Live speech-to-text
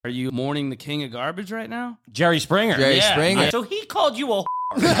Are you mourning the king of garbage right now? Jerry Springer. Springer. So he called you a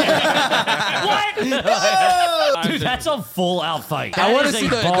what? Dude, that's a full out fight. I want to is see a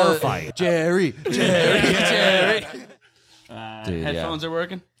the bar fight. Jerry. Dude, Headphones are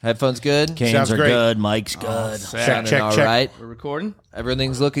working? Headphones good? Cans Sounds are great. good. Mike's good. Sounding all right. We're recording?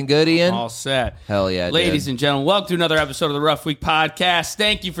 Everything's looking good, Ian? All set. Hell yeah, Ladies and gentlemen, welcome to another episode of the Rough Week Podcast.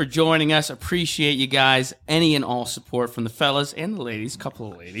 Thank you for joining us. Appreciate you guys. Any and all support from the fellas and the ladies.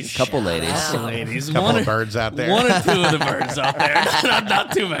 Couple of ladies. Couple ladies. Couple of birds out there. One or two of the birds out there.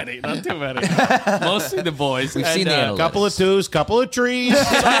 not too many. Not too many. Mostly the boys. We've seen the analytics. Couple of twos, couple of trees.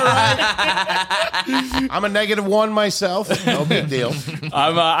 It's all right. I'm a -1 myself. No big deal.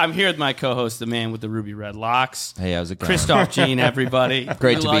 I'm here with my co-host, the man with the ruby red locks. Hey, how's it going? Christoph Jean, everybody.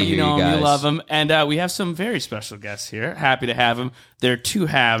 Great to be here, you know you him, guys. you love him. And we have some very special guests here. Happy to have them. They're two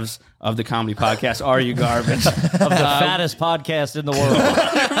halves of the comedy podcast, Are You Garbage? Of the fattest podcast in the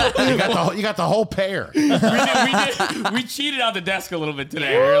world. You got the whole pair. We cheated on the desk a little bit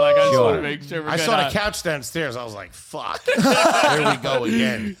today. We were like, I just want to make sure we're I good. saw the couch downstairs. I was like, fuck. Here we go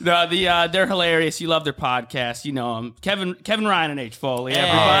again. No, they're hilarious. You love their podcast. You know them. Kevin Ryan and H. Foley. Hey,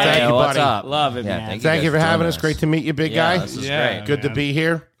 Everybody. thank you, what's buddy. up? Love it, Yeah, man. Thank you for guys having joining us. Great to meet you, big guy. This is Yeah. great. Good to be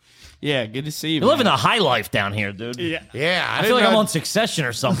here. Yeah, good to see you. You're living man. the high life down here, dude. Yeah. Yeah, I feel like I'm on Succession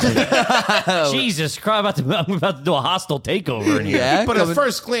or something. Jesus Christ, I'm about to do a hostile takeover in here. Yeah? But at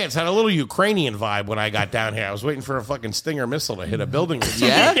first glance, had a little Ukrainian vibe when I got down here. I was waiting for a fucking Stinger missile to hit a building. Or something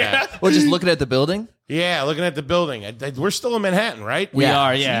like that. We're just looking at the building? Yeah, looking at the building. We're still in Manhattan, right? We Yeah.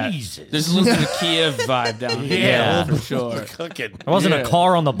 are, yeah. Jesus. There's a little bit of Kiev vibe down here. Yeah. for sure. Cooking. There wasn't Yeah. a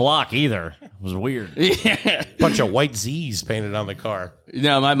car on the block either. It was weird. Yeah. Bunch of white Z's painted on the car.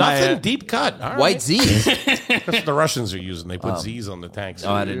 No, my Nothing deep cut. All right. White Z's? That's what the Russians are using. They put Z's on the tanks.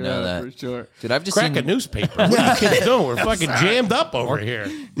 Oh, I didn't know that. for sure. Dude, I've just Crack a seen... newspaper. What are you kids doing? We're fucking jammed up over here.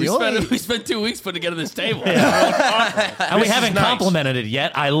 We spent 2 weeks putting together this table. And we This haven't is nice. complimented it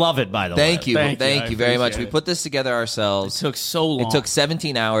yet. I love it, by the way. Thank you. Thank you. Thank I you very much. appreciate We it. put this together ourselves. It took so long. It took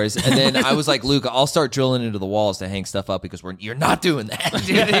 17 hours, and then I was like, Luke, I'll start drilling into the walls to hang stuff up because you're not doing that.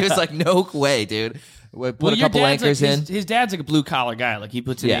 Dude. And he was like, no way, dude. We put a your couple dad's anchors like, in. His dad's like a blue collar guy. Like he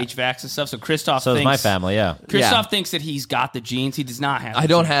puts in Yeah. HVACs and stuff. So Christoph So thinks is my family, yeah. Christoph Yeah. thinks that he's got the genes. He does not have. I the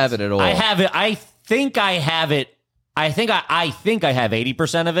don't genes. have it at all. I have it. I think I have it. I think I have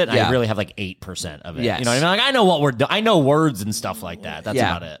 80% of it. Yeah. I really have like 8% of it. Yes. You know what I mean? Like I know what we're doing. I know words and stuff like that. That's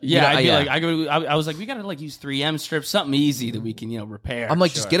Yeah. about it. Yeah, I'd be yeah. like, I was like, we gotta like use 3M strips, something easy that we can repair. I'm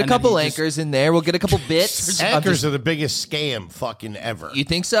like, just get a And then couple he just- anchors in there. We'll get a couple bits. Anchors are the biggest scam fucking ever. You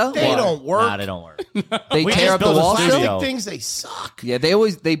think so? They don't work. Nah, they don't work. They We tear just up the build wall plastic still? things. They suck. Yeah,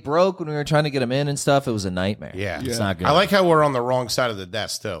 they broke when we were trying to get them in and stuff. It was a nightmare. Yeah. It's not good. I like how we're on the wrong side of the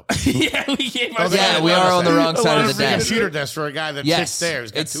desk too. yeah, we gave Oh, our Yeah, we are on the wrong side of the desk. Computer desk for a guy that Yes. sits there.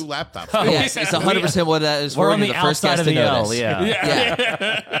 He's got It's- 2 laptops. Yes, it's 100% what that is. We're for. on You're the first outside guest of the to L. notice. Yeah.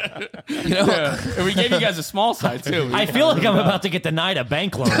 Yeah. You know, And we gave you guys a small side too. I feel like I'm about to get denied a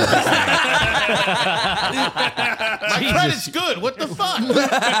bank loan. My credit's good. What the fuck?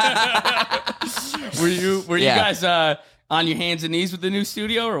 Were you Yeah. guys on your hands and knees with the new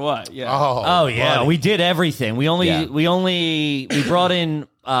studio or what? Yeah. Oh yeah, buddy. we did everything. We brought in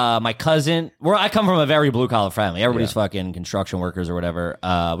my cousin. I come from a very blue collar family. Everybody's fucking construction workers or whatever.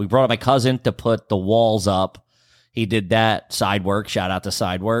 We brought up my cousin to put the walls up. He did that side work. Shout out to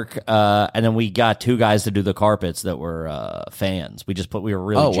side work. And then we got 2 guys to do the carpets that were fans. We were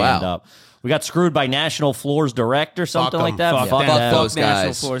really jammed up. We got screwed by National Floors Direct or something Fuck like 'em. that. Fuck, Fuck that. those Fuck National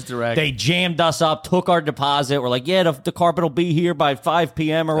guys. Floors Direct. They jammed us up, took our deposit. We're like, yeah, the carpet will be here by 5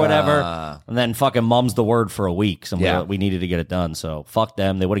 p.m. or whatever. And then fucking mum's the word for a week. So we needed to get it done. So fuck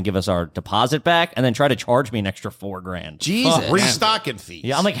them. They wouldn't give us our deposit back and then try to charge me an extra $4,000. Jesus. Restocking fees.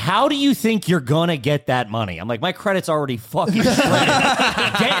 Yeah, I'm like, how do you think you're gonna get that money? I'm like, my credit's already fucking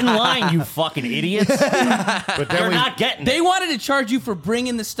shredded. Get in line, you fucking idiots. But then You're we, not getting They it. wanted to charge you for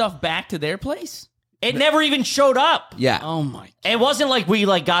bringing the stuff back to their place. It never even showed up. Yeah. Oh my! It wasn't like we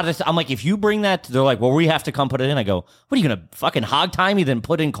got it. I'm like, if you bring that, they're like, well, we have to come put it in. I go, what are you gonna fucking hog tie me? Then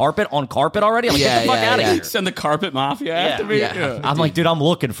put in carpet on carpet already? I'm like, get the fuck out of here. Send the carpet mafia after me. yeah. I'm like, dude, I'm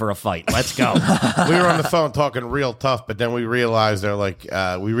looking for a fight. Let's go. we were on the phone talking real tough, but then we realized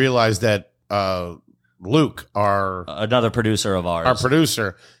that Luke, Another producer of ours. our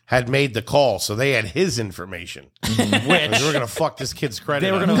producer, had made the call, so they had his information. Which we were going to fuck this kid's credit.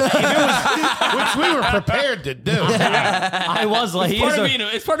 They were up. going to. Which we were prepared to do. I was like,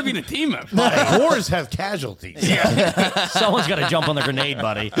 It's part of being a team member. Wars have casualties. someone's got to jump on the grenade,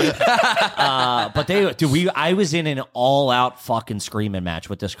 buddy. But I was in an all-out fucking screaming match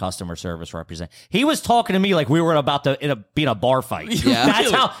with this customer service representative. He was talking to me like we were about to be in a bar fight. Yeah.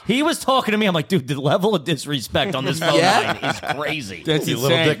 That's how he was talking to me. I'm like, dude, the level of disrespect on this phone line is crazy. That's You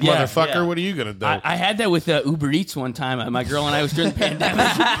little dick insane. motherfucker. yeah. What are you going to do? I had that with Uber Eats one time. My girl and I was during the pandemic.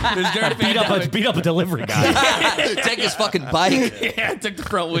 It was during the pandemic. Beat up a delivery guy. Take his fucking bike. Yeah, I took the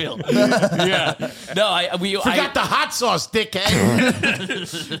front wheel. Yeah. No, we Forgot the hot sauce,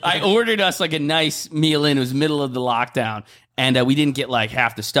 dickhead. I ordered us like a nice meal in. It was middle of the lockdown. And we didn't get like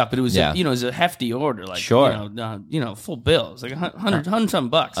half the stuff, but it was it was a hefty order, like Sure. full bill. It was like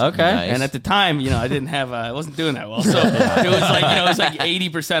 $100 Okay. Nice. And at the time, I didn't have I wasn't doing that well, so it was like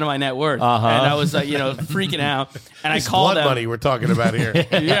 80% of my net worth, and I was like freaking out. And It's I called blood them. money we're talking about here.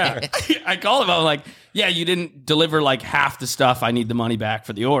 Yeah, I called them. I'm like, yeah, you didn't deliver like half the stuff. I need the money back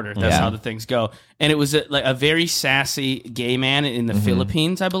for the order. That's how the things go. And it was a very sassy gay man in the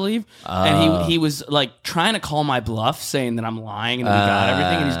Philippines, I believe. And he was like trying to call my bluff, saying that I'm lying and we got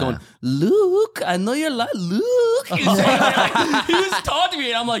everything. And he's going, Luke, I know you're lying. Luke. He was talking to me,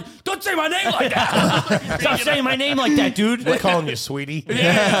 and I'm like, don't say my name like that. Stop saying my name like that, dude. We're calling you sweetie.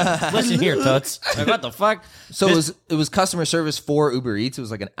 Listen here, Toots. What the fuck? So it was customer service for Uber Eats. It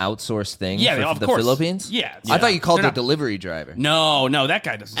was like an outsourced thing Yeah, for of the course. Philippines? Yeah. I thought you called They're the not- delivery driver. No, that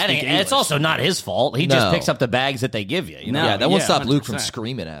guy doesn't speak And English. it's also not his fault. He No. just picks up the bags that they give you. You know? No. Yeah, that won't Yeah, stop Luke from 100%.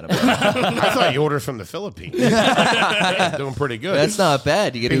 screaming at him. I thought you ordered from the Philippines. Doing pretty good. That's not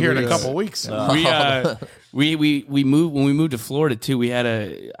bad. You get Be here in Uber a couple weeks. We moved when we moved to Florida too.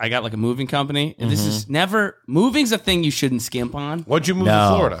 I got like a moving company. And this is moving's a thing you shouldn't skimp on. What'd you move to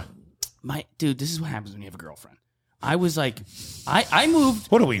No. Florida? Dude, this is what happens when you have a girlfriend. I was like, I moved.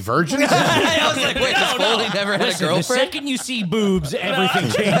 What are we, virgins? I was like, wait, does Foley never had a Listen, the girlfriend? second you see boobs, everything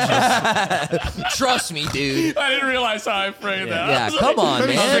changes. Trust me, dude. I didn't realize how I framed that. Yeah, come on,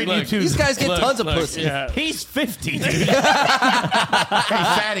 man. Look, These guys get tons of pussy. Yeah. He's 50, dude. Hey,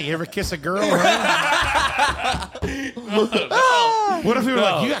 fatty, you ever kiss a girl? What if we were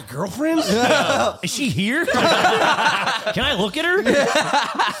like, you got girlfriends? Is she here? Can I look at her?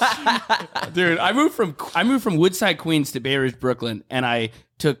 Dude, I moved from Woodside, Queens to Bay Ridge, Brooklyn, and I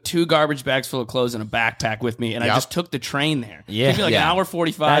took 2 garbage bags full of clothes and a backpack with me, and I just took the train there. Yeah. It took me like an hour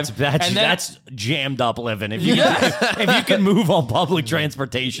 45. That's jammed up living. If you can move on public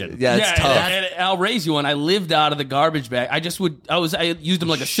transportation. Yeah, it's tough. And I'll raise you one. I lived out of the garbage bag. I used them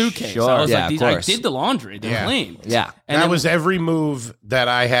like a suitcase. Sure. I was Yeah, like, of I course. did the laundry. They're clean. Yeah. And that then- was every move that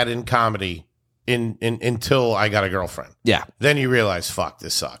I had in comedy until I got a girlfriend. Yeah. Then you realize, fuck,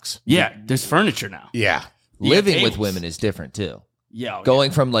 this sucks. Yeah, there's furniture now. Yeah. Living with tables. women is different, too. Yeah.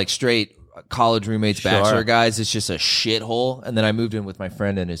 Going from like straight college roommates, bachelor Sure. guys, it's just a shithole. And then I moved in with my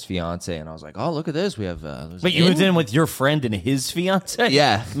friend and his fiance, and I was like, oh, look at this. We have. But you moved in with your friend and his fiance?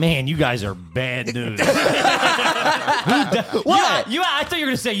 Yeah. Man, you guys are bad news. What? I thought you were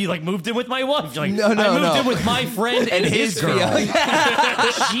going to say you like moved in with my wife. You're like, No, I moved no. in with my friend and his girl.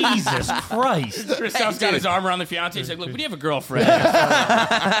 Jesus Christ. Christophe's got his arm around the fiance. He's like, look, when you have a girlfriend.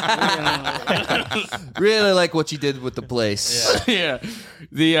 Really like what you did with the place. Yeah.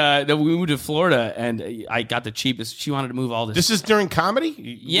 We moved to Florida, and I got the cheapest. She wanted to move all this. This is during comedy?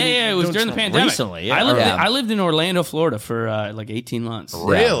 Yeah, it was during the pandemic. Recently, yeah. I lived in Orlando, Florida for like 18 months.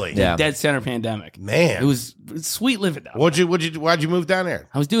 Really? Yeah. Dead center pandemic. Man. It was sweet living down there. Why'd you move down there?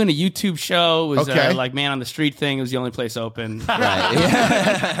 I was doing a YouTube show. It was Okay. like Man on the Street thing. It was the only place open. Right.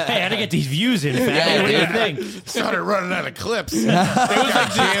 Yeah. Hey, I had to get these views in. Yeah, What do you dude. think? Started running out of clips. It was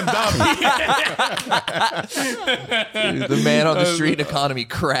like jammed up. The man on the street economy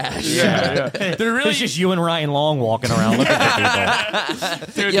crashed. Yeah. They're really It's just you and Ryan Long walking around looking for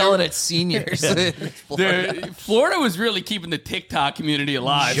people. dude, Yelling at seniors. Florida was really keeping the TikTok community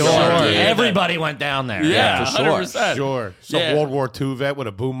alive. Sure. Yeah. Everybody went down there. Yeah, for sure. 100%. Sure. Some Yeah. World War II vet with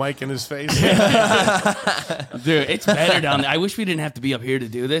a boom mic in his face. Dude, it's better down there. I wish we didn't have to be up here to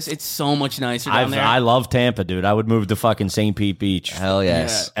do this. It's so much nicer down there. I love Tampa, dude. I would move to fucking St. Pete Beach Hell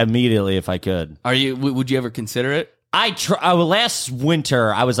yes. immediately if I could. Would you ever consider it? Last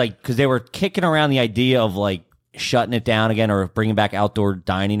winter, I was like, because they were kicking around the idea of like shutting it down again or bringing back outdoor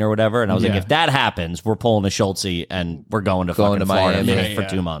dining or whatever. And I was like, Yeah. if that happens, we're pulling a Schultze and we're going to fucking to Florida Miami. for Yeah.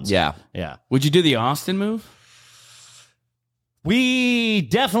 2 months. Yeah. Yeah. Would you do the Austin move? We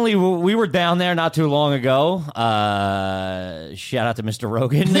definitely we were down there not too long ago. Shout out to Mr.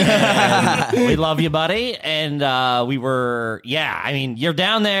 Rogan. We love you, buddy. And we were, I mean, you're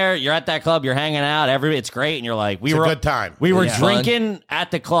down there, you're at that club, you're hanging out, it's great, and you're like, It's a good time. We were drinking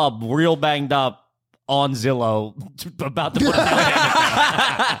at the club, real banged up. On Zillow, about to put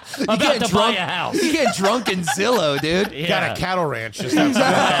about to buy a house. You get drunk in Zillow, dude. You got a cattle ranch just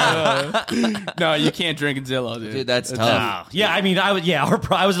outside. No, you can't drink in Zillow, dude. Dude, that's tough. Yeah, I mean, I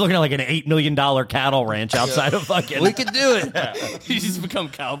was looking at like an $8 million cattle ranch outside of fucking. We could do it. You just become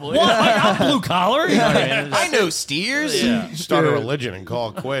cowboy. What? I'm blue collar. You know what I mean? I know steers. Start a religion and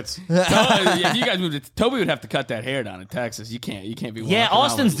call it quits. If you guys moved to Toby would have to cut that hair down in Texas. You can't be. Yeah,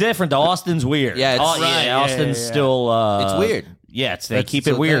 Austin's different though. Austin's weird. Yeah, it's Austin's still. It's weird. Yeah, they keep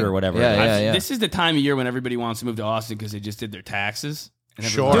it weird or whatever. Yeah. This is the time of year when everybody wants to move to Austin because they just did their taxes.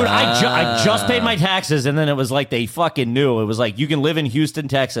 Sure. Dude, I just paid my taxes, and then it was like they fucking knew. It was like you can live in Houston,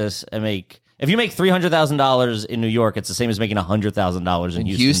 Texas, and if you make $300,000 in New York, it's the same as making $100,000 in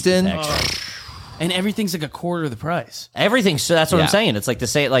Houston. And everything's like a quarter of the price. Everything. So that's what I'm saying. It's like to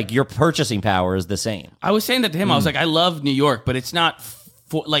say like your purchasing power is the same. I was saying that to him. I was like, I love New York, but it's not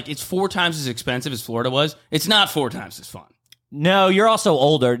it's 4 times as expensive as Florida was. It's not 4 times as fun. No, you're also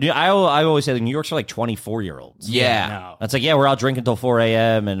older. I always say like, New York's for like 24-year-olds. Yeah. No. That's like, we're out drinking till 4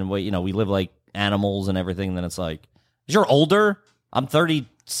 a.m. and we live like animals and everything. And then it's like, as you're older, I'm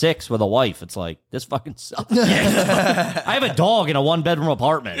 36 with a wife. It's like, this fucking sucks. I have a dog in a 1-bedroom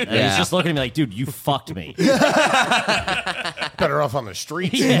apartment. And he's just looking at me like, dude, you fucked me. Better off on the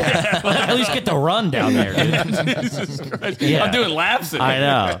streets. Yeah. Well, at least get to run down there, dude. Jesus Christ. I'm doing laps in I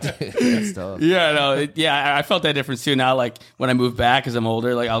know. That's tough. Yeah, no, I felt that difference too. Now, like when I move back as I'm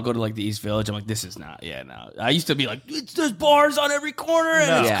older, like I'll go to like the East Village. I'm like, this is not. Yeah, no. I used to be like, there's bars on every corner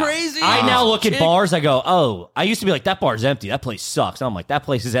and it's crazy. I now look at bars. I go, oh, I used to be like, that bar's empty. That place sucks. And I'm like, that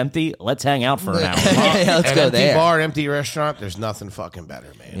place is empty. Let's hang out for an hour. Let's go empty there. Bar, empty restaurant. There's nothing fucking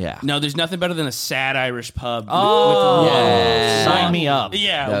better, man. Yeah. No, there's nothing better than a sad Irish pub. Oh, yeah. Sign me up.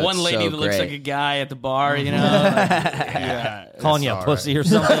 Yeah, That's one lady so that looks great. like a guy at the bar, you know? Yeah. Calling you a pussy or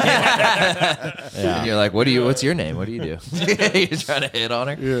something. And you're like, what's your name? What do you do? You're trying to hit on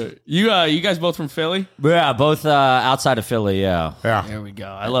her? Yeah. You guys both from Philly? Yeah, both outside of Philly, yeah. There we go.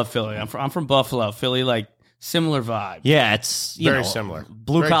 I love Philly. I'm from Buffalo. Philly, like, similar vibe. Yeah, it's Very similar.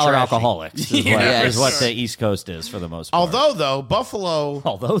 Blue-collar Very trashy. alcoholics is what the East Coast is for the most part. Although, though, Buffalo...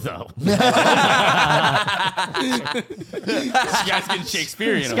 This guy's getting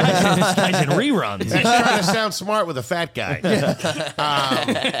Shakespearean. This guy's in reruns. He's trying to sound smart with a fat guy.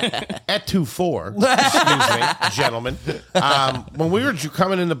 At 2-4, excuse me, gentlemen. When we were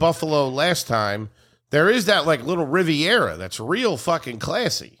coming into Buffalo last time, there is that like little Riviera that's real fucking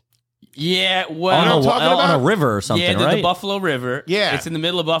classy. Yeah, well, on a river or something, right? The Buffalo River. Yeah. It's in the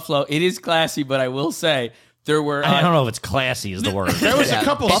middle of Buffalo. It is classy, but I will say there were... I don't know if it's classy is the word. There was a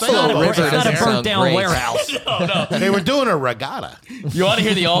couple Buffalo River It's not a doesn't sound burnt-down great. warehouse. no. They were doing a regatta. You want to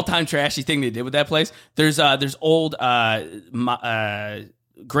hear the all-time trashy thing they did with that place? There's old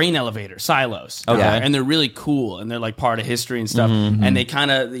grain elevator silos. Okay. And they're really cool, and they're like part of history and stuff. And they kind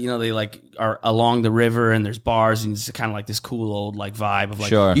of, they like are along the river, and there's bars, and it's kind of like this cool old like vibe of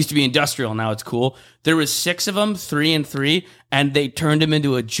like used to be industrial, now it's cool. There was 6 of them, 3 and 3, and they turned them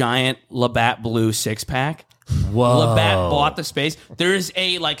into a giant Labatt Blue 6-pack. Whoa. Labatt bought the space. There is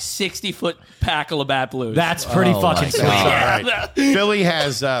a like 60-foot pack of Labatt Blues. That's pretty fucking sweet. All right. Philly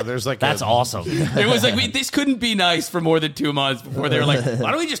has, there's like That's awesome. It was like, this couldn't be nice for more than 2 months before they were like,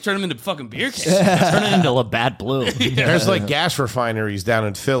 why don't we just turn them into fucking beer cans? Turn it into Labatt Blue. There's like gas refineries down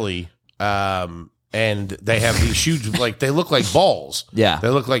in Philly, and they have these huge, like they look like balls. Yeah. They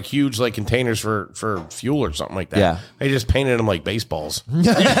look like huge, like containers for fuel or something like that. Yeah. They just painted them like baseballs. Go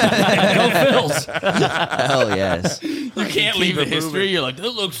Phils. Hell yes. You can't leave the history. You're like, that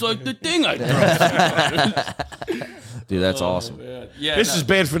looks like the thing I drove. Dude, that's awesome. Yeah, This is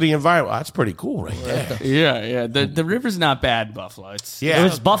bad for the environment. That's pretty cool right there. Yeah. The river's not bad in Buffalo. It's It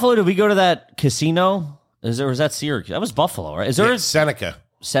was Buffalo. Did we go to that casino? Was that Syracuse? That was Buffalo, right? Is there a Seneca.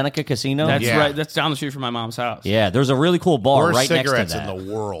 Seneca Casino? That's Yeah. right. That's down the street from my mom's house. Yeah, there's a really cool bar Worst right next to cigarettes that. in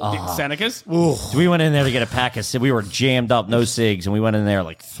the world. Seneca's? We went in there to get a pack of cigs. We were jammed up, no cigs, and we went in there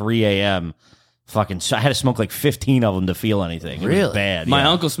like 3 a.m. Fucking, I had to smoke like 15 of them to feel anything. It was bad. My yeah.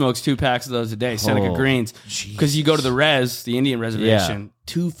 uncle smokes 2 packs of those a day, Seneca Oh, Greens, because you go to the the Indian reservation,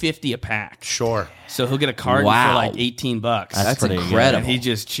 $2.50 a pack. Sure. So he'll get a carton for like $18. That's pretty good. incredible. And he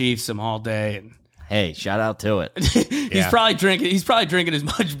just chiefs them all day. And Hey, shout out to it. He's probably drinking as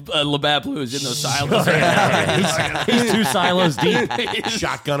much Labatt Blue as in those silos. He's 2 silos deep.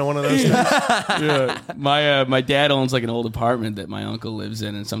 Shotgun one of those things. Yeah. My dad owns like an old apartment that my uncle lives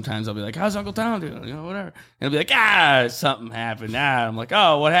in, and sometimes I'll be like, "How's Uncle Tom doing?" You know, whatever. And he'll be like, something happened. I'm like,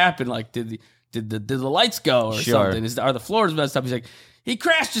 "Oh, what happened? Like, did the lights go or something? Are the floors messed up?" He's like, he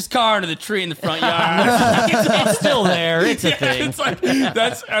crashed his car into the tree in the front yard. It's still there. It's a thing. It's like,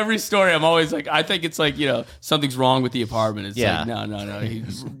 that's every story. I'm always like, I think it's like, something's wrong with the apart. It's like, no. He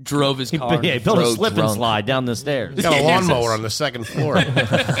drove his car. He built a slip and slide down the stairs. He's got a lawnmower on the second floor.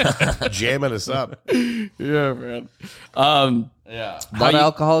 Jamming us up. Yeah, man. A lot of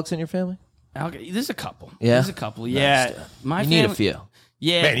alcoholics in your family? There's a couple. Yeah? There's a couple. Yeah. My family, need a few.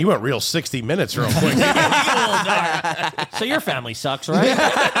 Yeah. Man, you went real 60 minutes real quick. So your family sucks, right?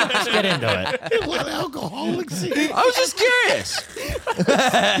 Let's get into it. What alcoholics? I was just curious.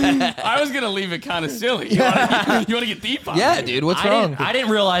 I was going to leave it kind of silly. You want to get deep on it? Yeah, dude, what's wrong? I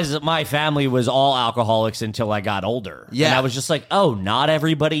didn't realize that my family was all alcoholics until I got older. Yeah. And I was just like, oh, not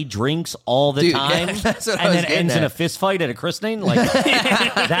everybody drinks all the time. Yeah, that's what I and was then ends in a fist fight at a christening. Like,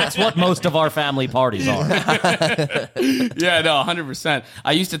 that's what most of our family parties are. Yeah, no, 100%.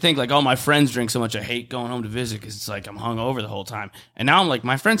 I used to think like, oh, my friends drink so much. I hate going home to visit because it's like I'm hungover the whole time. And now I'm like,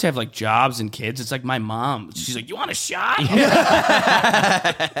 my friends have like jobs and kids. It's like my mom. She's like, you want a shot?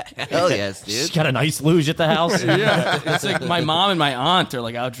 Hell yes, dude. She's got a nice luge at the house. Yeah. It's like my mom and my aunt are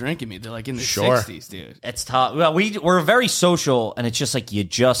like out drinking me. They're like in the 60s, dude. It's tough. Well, we're very social, and it's just like you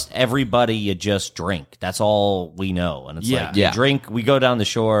just drink. That's all we know. And it's like you drink. We go down the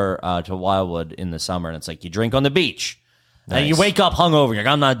shore to Wildwood in the summer, and it's like you drink on the beach. Nice. And you wake up hungover, you're like,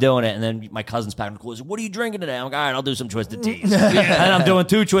 I'm not doing it. And then my cousin's packing the cooler. What are you drinking today? I'm like, all right, I'll do some twisted teas. And I'm doing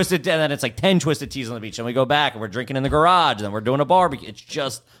 2 twisted, and then it's like 10 twisted teas on the beach. And we go back, and we're drinking in the garage, and then we're doing a barbecue. It's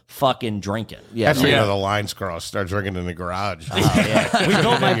just fucking drinking. Yeah, that's where the lines cross. Start drinking in the garage. We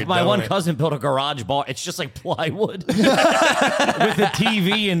built my one cousin built a garage bar. It's just like plywood with a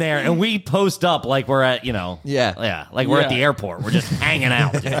TV in there, and we post up like we're at like we're at the airport. We're just hanging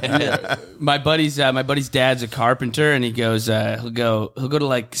out. My buddy's dad's a carpenter, and he goes he'll go to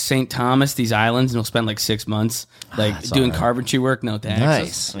like St. Thomas, these islands, and he'll spend like 6 months like doing carpentry work, no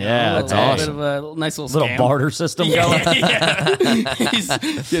taxes. Nice. Yeah, that's awesome. Bit of a nice little scam. Barter system going. Yeah. He's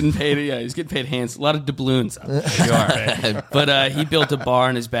getting paid. Yeah, he's getting paid hands. A lot of doubloons. Sure. But he built a bar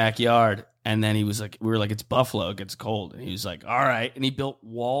in his backyard. And then he was like, we were like, it's Buffalo, it gets cold. And he was like, all right. And he built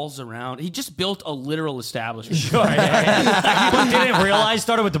walls around. He just built a literal establishment. Sure, yeah. Didn't realize,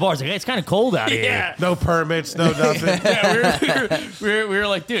 started with the bars. Like, hey, it's kind of cold out here. Yeah. No permits, no nothing. we were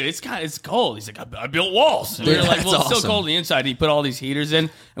like, dude, it's cold. He's like, I built walls. And we were like, well, it's still cold on the inside. And he put all these heaters in,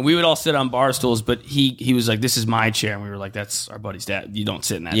 and we would all sit on bar stools. But he was like, this is my chair. And we were like, that's our buddy's dad. You don't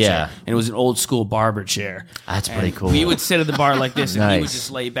sit in that chair. And it was an old school barber chair. That's pretty cool. We would sit at the bar like this, and he would just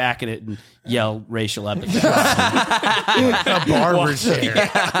lay back in it and yell racial epithets. A barber chair.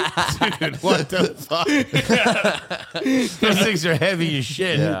 Dude, what the fuck? Those things are heavy as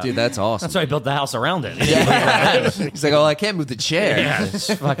shit. Yeah. Dude, that's awesome. That's why I built the house around it. He's like, oh, I can't move the chair. Yeah,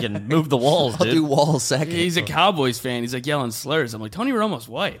 just fucking move the walls, dude. I'll do walls second. He's a Cowboys fan. He's like yelling slurs. I'm like, Tony Romo's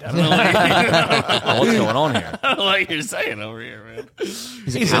white. I don't know what's going on here. I don't know what you're saying over here, man.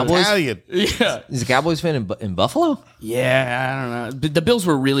 He's a Cowboys Italian. Yeah. He's a Cowboys fan in Buffalo? Yeah, I don't know. But the Bills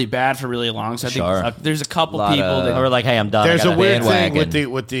were really bad for really long, so I think there's a couple people that were like, hey, I'm done. There's a weird thing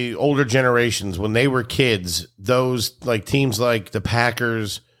with the older generations. When they were kids, those like teams like the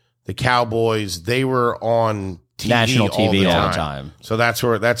Packers, the Cowboys, they were on TV national TV all the time. So that's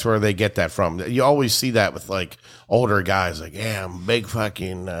where they get that from. You always see that with like older guys, like, yeah, I'm a big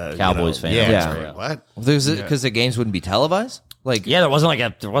fucking Cowboys fan. Yeah. Like, what? Because the games wouldn't be televised? Like, yeah, there wasn't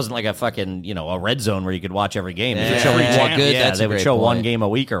like a fucking a red zone where you could watch every game. Yeah. They would show one game a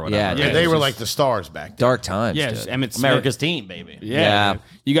week or whatever. Yeah, they were like the stars back then. Dark times. Yeah, Emmett Smith. America's team, baby. Yeah.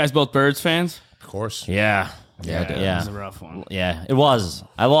 You guys both Birds fans? Of course. Yeah. It was a rough one. Yeah, it was.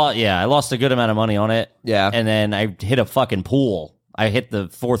 I lost a good amount of money on it. Yeah. And then I hit a fucking pool. I hit the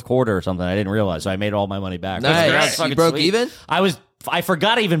fourth quarter or something. I didn't realize. So I made all my money back. Nice. You broke even? I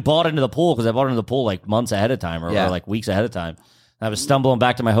forgot I even bought into the pool because I bought into the pool like months ahead of time or like weeks ahead of time. I was stumbling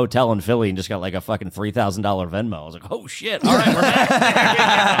back to my hotel in Philly and just got like a fucking $3,000 Venmo. I was like, oh shit. All right, we're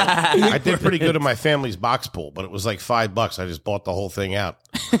back. I did pretty good in my family's box pool, but it was like $5. I just bought the whole thing out.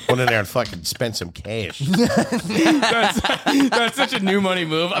 Went in there and fucking spent some cash. That's such a new money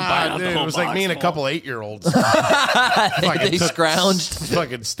move. I'm buying out the Dude, whole it was like me and a box couple 8-year-olds. They scrounged.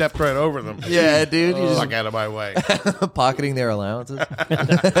 Fucking stepped right over them. Yeah, dude. You Fuck out of my way. pocketing their allowances.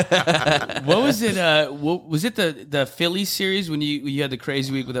 What was it? Was it the Philly series when you had the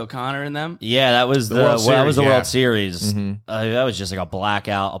crazy week with O'Connor and them? Yeah, that was the World Series, World Series. That was just like a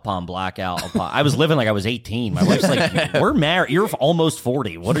blackout upon blackout. I was living like I was 18. My wife's like, "We're married. You're almost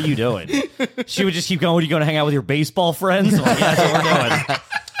 40. What are you doing?" She would just keep going. Are you going to hang out with your baseball friends? I'm like, yeah, that's what we're doing.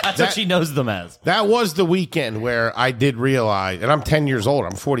 That's what she knows them as. That was the weekend where I did realize, and I'm 10 years old.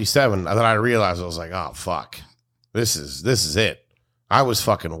 I'm 47. And then I realized I was like, oh fuck, this is it. I was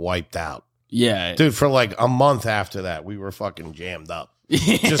fucking wiped out. Yeah, Dude, for like a month after that, we were fucking jammed up.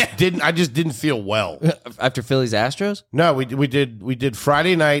 I just didn't feel well. After Phillies Astros? No, we did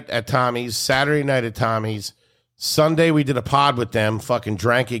Friday night at Tommy's, Saturday night at Tommy's. Sunday we did a pod with them, fucking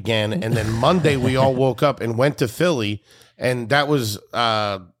drank again, and then Monday we all woke up and went to Philly, and that was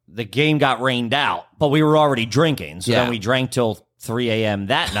The game got rained out, but we were already drinking. So Yeah. then we drank till 3 a.m.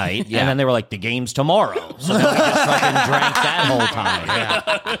 that night, and then they were like, the game's tomorrow. So then we just fucking drank that whole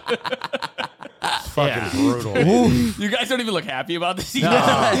time. fucking brutal. you guys don't even look happy about this. It's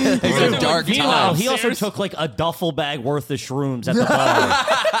a dark Meanwhile, time. he also took like a duffel bag worth of shrooms at the bar.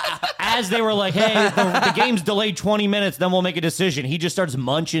 As they were like, hey, the game's delayed 20 minutes, then we'll make a decision. He just starts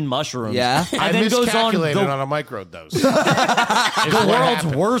munching mushrooms. Yeah. And I then goes on miscalculated the on a microdose. world's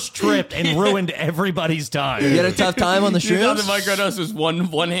worst trip and ruined everybody's time. You had a tough time on the You thought the shrooms? microdose was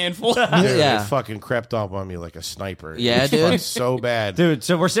one handful. Dude, Yeah. it fucking crept up on me like a sniper. Yeah, It was dude. fucking so bad. Dude,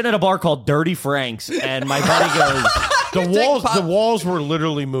 so we're sitting at a bar called Dirty Frank's, and my buddy goes, The walls were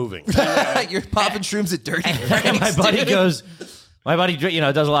literally moving. You're popping shrooms at Dirty and Frank's, my buddy dude. goes, my buddy,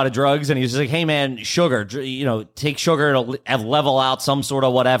 does a lot of drugs, and he's just like, hey man, sugar, take sugar, it'll level out some sort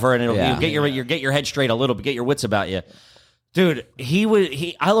of whatever, and it'll Yeah. you'll get your head straight a little bit, get your wits about you. Dude,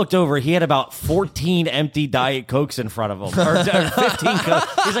 I looked over, he had about 14 empty Diet Cokes in front of him, or 15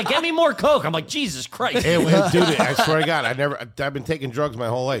 Cokes. He's like, get me more Coke. I'm like, Jesus Christ. Dude, I swear to God, I've been taking drugs my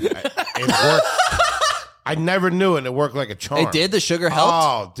whole life. It worked. I never knew it, and it worked like a charm. It did? The sugar helped?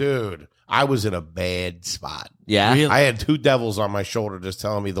 Oh, dude. I was in a bad spot. Yeah. Really? I had two devils on my shoulder just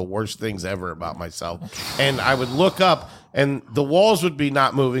telling me the worst things ever about myself. And I would look up, and the walls would be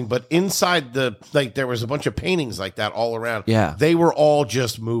not moving, but inside there was a bunch of paintings like that all around. Yeah. They were all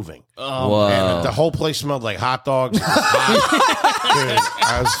just moving. Whoa. And the whole place smelled like hot dogs. It was hot. Dude,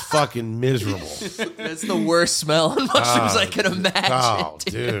 I was fucking miserable. That's the worst smell on mushrooms I could imagine. Oh,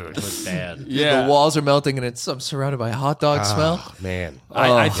 dude. Bad. Yeah, The walls are melting and I'm surrounded by hot dog smell. Oh, man.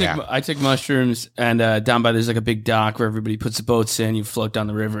 I took mushrooms, and down by there's like a big dock where everybody puts the boats in. You float down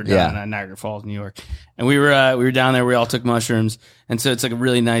the river down in Niagara Falls, New York. And we were down there. We all took mushrooms, and so it's like a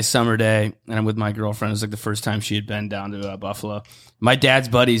really nice summer day. And I'm with my girlfriend. It was like the first time she had been down to Buffalo. My dad's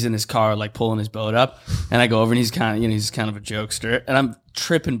buddy's in his car, like pulling his boat up, and I go over, and he's kind of a jokester, and I'm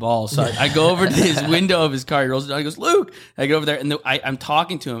tripping balls. So I go over to his window of his car. He rolls it down. He goes, Luke. I go over there, and I'm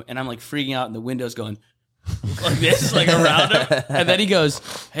talking to him, and I'm like freaking out, and the window's going like this, like around him. And then he goes,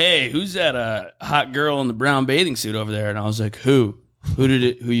 hey, who's that hot girl in the brown bathing suit over there? And I was like, who? Who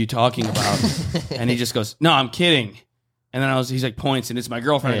are you talking about? And he just goes, no, I'm kidding. And then he's like points, and it's my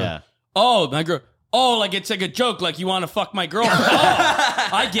girlfriend. Yeah. Oh, my girl. Oh, like it's like a joke, like you want to fuck my girlfriend. Oh,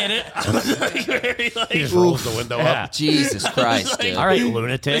 I get it. I was like, very, like, He just rolls the window up. Jesus Christ, dude. All right,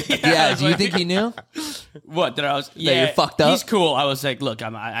 lunatic. Yeah, do you think he knew? What? That I was? you're fucked up? He's cool. I was like, look,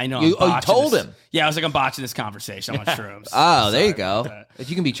 I know. You- I'm you botching told this. him? Yeah, I was like, I'm botching this conversation on shrooms. Oh, there you Sorry go. about that. If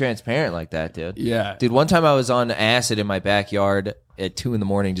you can be transparent like that, dude. Yeah. Dude, one time I was on acid in my backyard at 2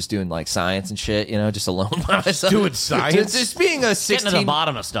 a.m, just doing like science and shit, just alone by myself. Doing science? Just being a Getting 16. to the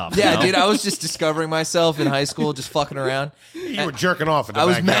bottom of stuff. Yeah, you know? dude, I was just discovering myself in high school, just fucking around. You were jerking off in the I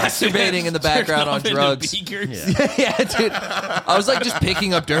was backyard. masturbating in the background on Into drugs. beakers. Yeah, dude. I was like just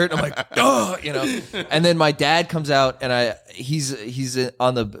picking up dirt. I'm like, oh, And then my dad comes out and he's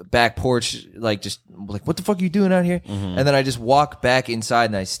on the back porch, like just like, what the fuck are you doing out here? And then I just walk back inside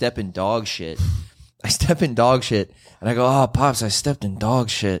and I step in dog shit. And I go, oh, Pops, I stepped in dog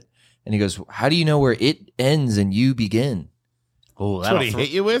shit. And he goes, how do you know where it ends and you begin? Ooh, That's what he hit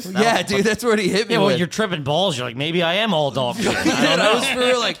you with? Yeah, dude, that's what he hit me Yeah, well, with. you're tripping balls. You're like, maybe I am all dog shit. I And don't I know. was for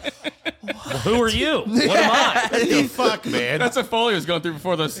real like, Who are you? What am I? What the fuck, man? That's what Foley was going through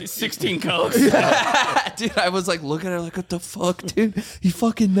before those 16 cokes. dude, I was like looking at her like, what the fuck, dude? He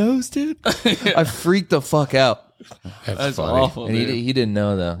fucking knows, dude. I freaked the fuck out. That's funny. awful. And dude. he didn't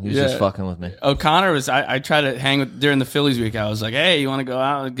know though. He was just Yeah. fucking with me. O'Connor was. I tried to hang with during the Phillies week. I was like, hey, you want to go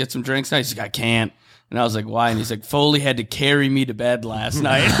out and get some drinks? He's like, I can't. And I was like, why? And he's like, Foley had to carry me to bed last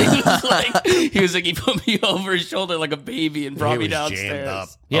night. He was like, he put me over his shoulder like a baby and brought me downstairs. Jammed up.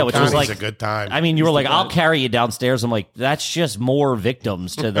 Yeah, which was like a good time. I mean, you were like, I'll carry you downstairs. I'm like, that's just more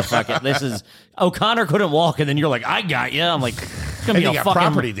victims to the fucking. This is O'Connor couldn't walk, and then you're like, I got you. I'm like, it's gonna be a fucking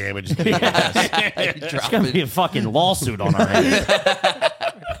property damage. It's gonna be a fucking lawsuit on our head.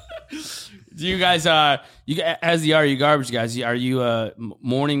 Do you guys, as the Are You Garbage guys, are you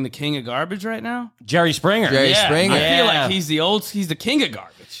mourning the king of garbage right now? Jerry Springer. Jerry Springer. I feel like he's the king of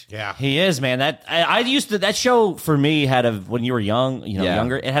garbage. Yeah, he is, man. That I used to. That show for me had a when you were young,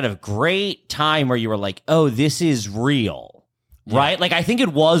 younger. It had a great time where you were like, oh, this is real, right? Like I think it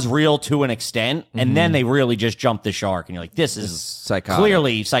was real to an extent, and then they really just jumped the shark, and you're like, this is psychotic.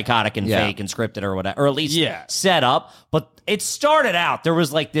 Clearly psychotic and fake and scripted or whatever, or at least set up, but. It started out, there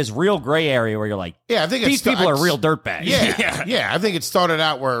was like this real gray area where you're like, I think these people are real dirtbags. Yeah. I think it started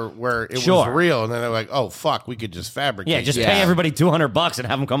out where it was real, and then they're like, oh, fuck, we could just fabricate. Yeah, just pay everybody $200 and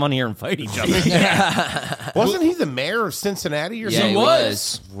have them come on here and fight each other. Wasn't he the mayor of Cincinnati or something? He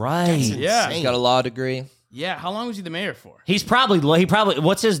was. Right. Yeah. He's got a law degree. Yeah, how long was he the mayor for? He probably,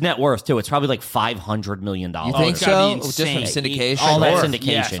 what's his net worth too? It's probably like $500 million. You think so? Just from insane. syndication? All that Yes,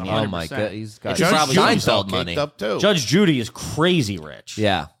 syndication. Yeah. Oh my god, he's got Judge Judy's all Seinfeld money. caked up too. Judge Judy is crazy rich.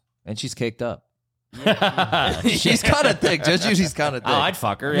 Yeah, and she's caked up. She's kind of thick. Judge Judy's kind of thick. Oh, I'd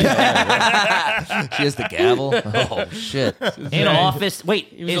fuck her. Yeah. She has the gavel. Oh shit! In office. Wait,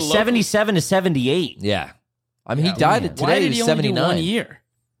 it's 77 to 78. Yeah, I mean he died today. Why did he was only do 79. 1 year?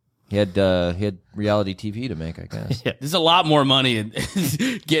 He had reality TV to make, I guess. There's a lot more money in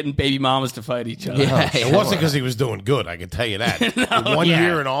getting baby mamas to fight each other. Yeah, It wasn't because he was doing good, I can tell you that. 1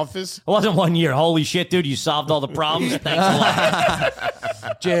 year in office? It wasn't 1 year. Holy shit, dude, you solved all the problems. Thanks a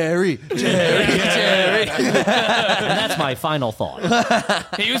lot. Jerry. And that's my final thought.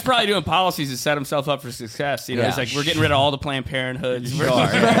 He was probably doing policies to set himself up for success. You know, he's like, we're getting rid of all the Planned Parenthoods.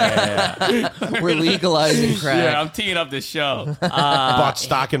 We're legalizing crack. Yeah, I'm teeing up this show. Bought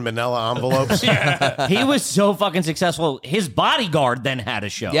stock in manila envelopes. He was so fucking successful. His Bodyguard then had a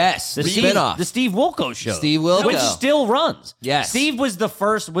show. Yes, the spin-off. The Steve Wilkos show. Steve Wilkos. Which still runs. Yes. Steve was the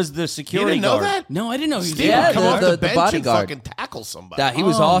security You didn't know guard. that? No, I didn't know he was Steve doing would that. come off the the bench bodyguard. and fucking tackle somebody. Yeah, he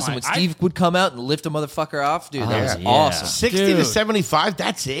was Oh, awesome. my- When Steve would come out and lift a motherfucker off, dude, that was yeah. awesome. 60 to 75,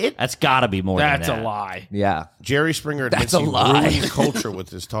 that's it? That's got to be more That's than a that. lie. Yeah. Jerry Springer admits That's a he lie. ruined culture with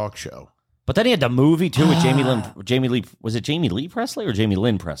his talk show. But then he had the movie, too, with Jamie Lee. Was it Jamie Lee Presley or Jamie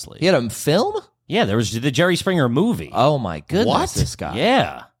Lynn Presley? He had a film? Yeah, there was the Jerry Springer movie. Oh my goodness, What? this guy.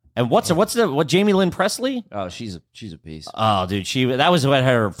 Yeah. And what Jamie Lynn Presley? Oh, she's a piece. Oh, dude, that was what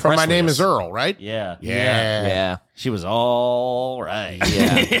her From My Presley Name was. is Earl, right? Yeah. Yeah. She was all right.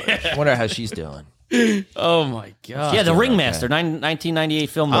 Yeah. Wonder how she's doing. Oh, my God. Yeah, The Ringmaster, 1998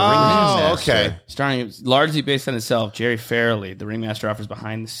 film, The Oh, Ringmaster. okay. Starring, largely based on itself, Jerry Farrelly. The Ringmaster offers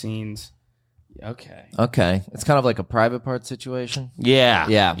behind the scenes. Okay. Okay. It's kind of like a private part situation. Yeah.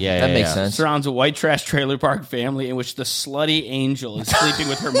 That makes sense. Surrounds a white trash trailer park family in which the slutty angel is sleeping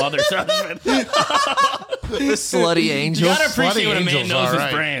with her mother's husband. The slutty You angel. gotta appreciate Slutty when a man angels, knows all his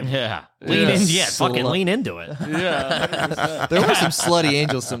right. brand. Yeah. Fucking lean into it. Yeah. There were some slutty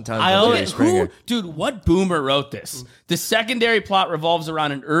angels sometimes. I on own Jerry it. Springer. Dude, what boomer wrote this? The secondary plot revolves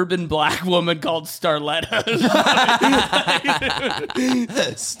around an urban black woman called Starletta.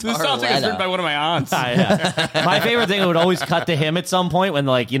 This sounds like it's written by one of my aunts. My favorite thing would always cut to him at some point when,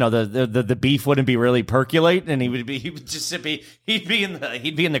 like, you know, the beef wouldn't be really percolating, and he'd be in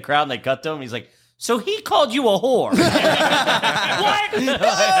the crowd, and they cut to him. He's like, so he called you a whore. What?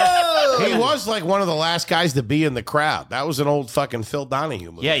 He was like one of the last guys to be in the crowd. That was an old fucking Phil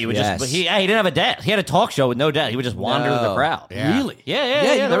Donahue movie. Yeah, you would Yes. just. He didn't have a desk. He had a talk show with no desk. He would just wander the crowd. Yeah. Really?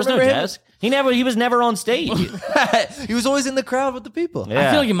 Yeah. you There was no remember him? desk. He was never on stage. He was always in the crowd with the people. Yeah.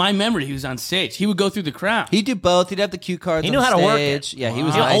 I feel like in my memory he was on stage. He would go through the crowd. He'd do both. He'd have the cue cards. He on knew how to work it. stage. Yeah, he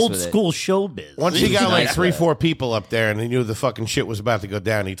was Yeah, nice old with it. school showbiz. Once he He was got like nice 3-4 people up there and he knew the fucking shit was about to go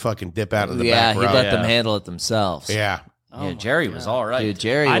down, he'd fucking dip out of the Yeah, back he'd row. let them handle it themselves. Yeah. Yeah, Jerry was all right. Dude,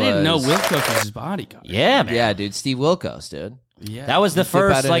 Jerry I didn't know was- Wilkos was his bodyguard. Yeah, man. Yeah, dude, Steve Wilkos, dude. Yeah. That was the out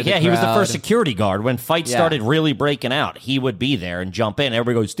first, into the he was the crowd. first security guard. When fights Yeah. started really breaking out, he would be there and jump in.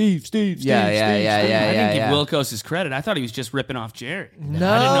 Everybody goes, Steve. Yeah, Steve, yeah, Steve, yeah, Steve. yeah, I didn't yeah. give Wilkos his credit. I thought he was just ripping off Jerry.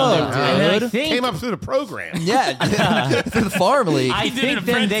 No, And I dude. think, Came up through the program. Yeah, through the farm league. I did an think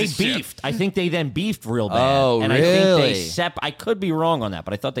then they apprenticeship. beefed. I think they then beefed real bad. Oh, and I think really? they I could be wrong on that,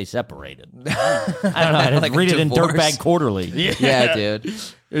 but I thought they separated. I don't know. I didn't Like a read it in divorce. Dirtbag Quarterly. Yeah, dude.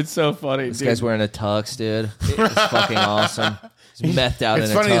 It's so funny. This guy's wearing a tux, dude. It's fucking awesome. He's methed out. It's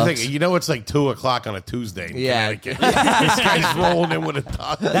in funny a to tux. think. You know, it's like 2:00 on a Tuesday. In Yeah. Connecticut. This guy's rolling in with a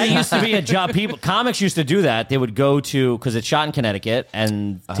tux. That used to be a job. Comics used to do that. They would go to, because it's shot in Connecticut,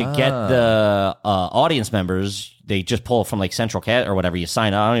 and to get the audience members, they just pull from like Central Cat or whatever. You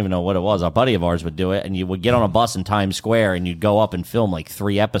sign up. I don't even know what it was. A buddy of ours would do it, and you would get on a bus in Times Square, and you'd go up and film like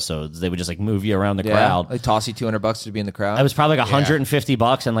 3 episodes. They would just like move you around the crowd. They toss you $200 to be in the crowd. It was probably like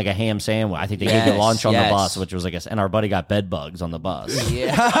 $150 and like a ham sandwich. I think they gave you lunch on the bus, which was like and our buddy got bed bugs on the bus.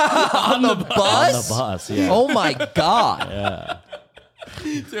 Yeah. On the bus? On the bus, yeah. Oh my God. Yeah.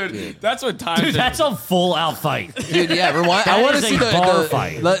 Dude, that's what time. Dude, that's a full out fight. Dude, yeah, rewind. That I want to is see a the bar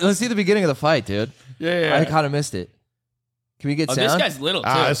fight. Let's see the beginning of the fight, dude. Yeah. I kind of missed it. Can we get Oh, sound? this guy's little too.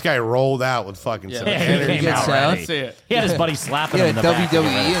 This guy rolled out with fucking some Yeah, he energy. came Get out sound? ready. See it. He had his buddy slapping Yeah, him in the back.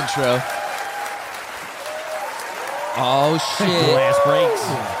 WWE intro. Oh shit! Glass breaks.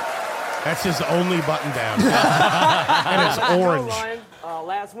 That's his only button down. And it's orange.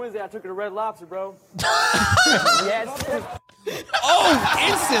 Last Wednesday, I took her to Red Lobster, bro. Oh,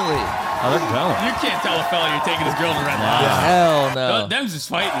 instantly! Oh, they're going. You can't tell a fella you're taking his girl to Red Lobster. Hell no! Them's just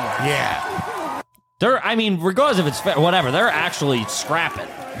fighting. Yeah. They're, I mean, regardless if it's whatever, they're actually scrapping.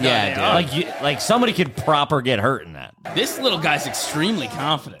 Yeah, dude. Like somebody could proper get hurt in that. This little guy's extremely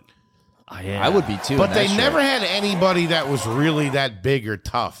confident. Yeah. I would be too. But in they that never shit. had anybody that was really that big or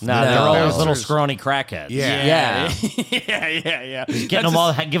tough. No, they're always little Bouncers. scrawny crackheads. Yeah. yeah. Getting them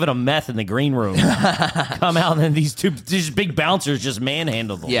all, giving them meth in the green room. Come out and then these big bouncers just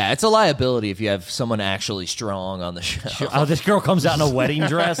manhandle them. Yeah, it's a liability if you have someone actually strong on the show. Oh, this girl comes out in a wedding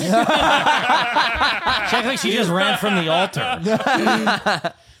dress. She acts like she just ran from the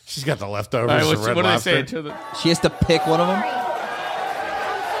altar. She's got the leftovers. All right, from Red what do they Lobster. say to the? She has to pick one of them.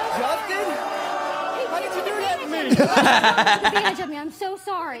 Justin? Why did you do that to me? Advantage of me. I'm so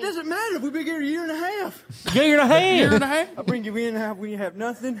sorry. It doesn't matter if we've been here a year and a half. Yeah, you're in a hand. Year and a half? I bring you in when you have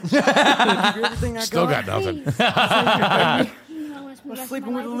nothing. Give you everything I Still got nothing. Please. I'm I'm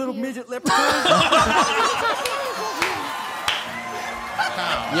sleeping with a little midget leprechaun.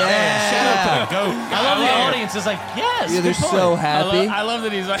 Yeah. I love the audience is like, yes. Yeah, they're good point. so happy. I love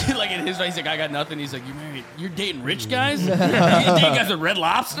that he's like in his face. He's like, I got nothing. He's like, you married? You're dating rich guys? You dating guys with Red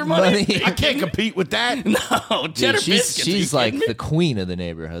Lobster money? Money. I can't compete with that. No, cheddar Dude, biscuits. Are you she's like kidding me? the queen of the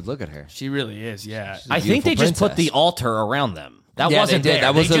neighborhood. Look at her. She really is. Yeah. I think they beautiful just put princess. the altar around them. That Yeah, wasn't they did. there.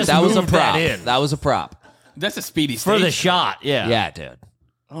 That was They a, just that was a moved that prop. in. That was a prop. That's a speedy For the stage. shot, yeah. Yeah, dude.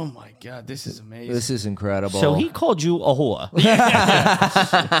 Oh my god, this is amazing. This is incredible. So he called you a whore.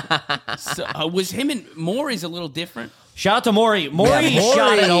 So, was him and Maury's a little different? Shout out to Maury. Maury Yeah,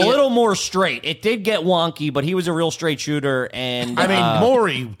 shot it a Maury- little more straight. It did get wonky, but he was a real straight shooter. And I mean,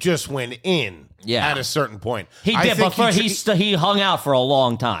 Maury just went in Yeah. at a certain point. he I did, but think he hung out for a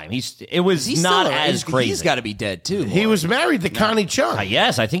long time. It was He's not still- as crazy. He's got to be dead too. he was married to Connie Chung.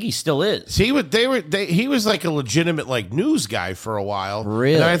 Yes, I think he still is. He was like a legitimate like news guy for a while.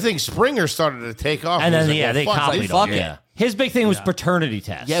 Really? And I think Springer started to take off. And He was then like, well, they fuck copied it. fuck him. it. Yeah. His big thing was paternity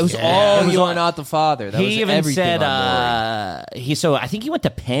test. Yeah, it was It all was you all- are not the father. That was He even everything said on Maury. so I think he went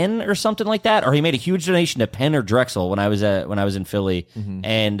to Penn or something like that, or he made a huge donation to Penn or Drexel when I was in Philly,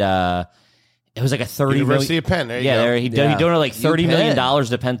 and it was like a University of Penn. There you go. He Yeah. donated like $30 million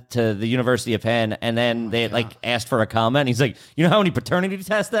UPenn. to the University of Penn, and then they like asked for a comment. He's like, "You know how many paternity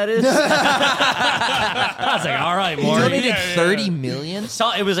tests that is?" I was like, "All right, He Maury." donated $30 million.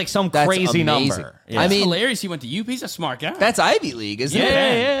 So it was like some That's crazy amazing. number. Yeah. I It's mean, hilarious. He went to UP. He's a smart guy. that's Ivy League, isn't yeah,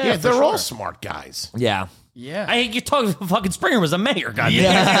 it? Yeah, for they're sure. all smart guys. Yeah. yeah. You talk fucking Springer was a mayor, goddamn.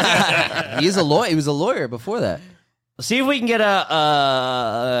 Yeah. He is a lawyer. He was a lawyer before that. See if we can get a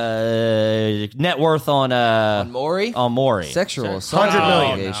net worth on Maury? on Maury. Sexual assault 100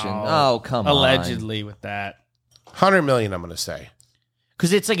 million. allegation. No. Oh, come on. Allegedly with that. 100 million, I'm going to say.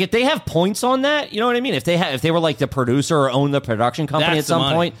 Because it's like if they have points on that, you know what I mean. If they were like the producer or own the production company That's at some the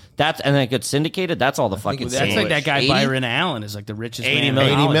money. point, and then it gets syndicated. That's all the fucking. it's That's thing. like that guy 80? Byron Allen is like the richest 80 man in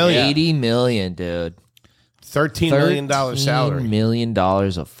million. Hollywood. 80 million. Yeah. $80 million, dude. $13 million salary. $13 million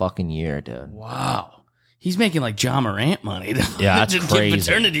a fucking year, dude. Wow. He's making like John Morant money. Yeah, that's Just crazy. Get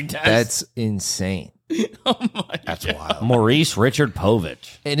paternity tests. That's insane. oh my That's God. wild. Maurice Richard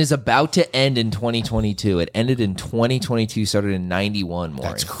Povich. It is about to end in 2022. It ended in 2022, started in 91, Maury.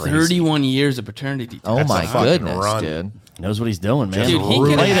 That's crazy. 31 years of paternity tests. Oh That's my a fucking goodness, run. dude. Knows what he's doing, man. Dude, he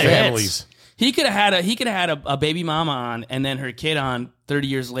Ruin could have families. He could have had a baby mama on and then her kid on 30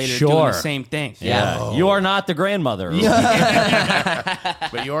 years later doing Sure. the same thing. Yeah, you are not the grandmother, But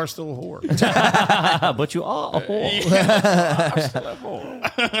you are still a whore. but you are a whore.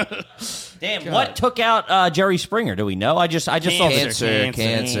 Damn, what took out Jerry Springer? Do we know? I just saw Cancer.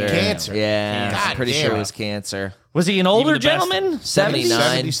 Cancer. Yeah, God I'm pretty damn sure it. it was cancer. Was he an older the best- gentleman? 79.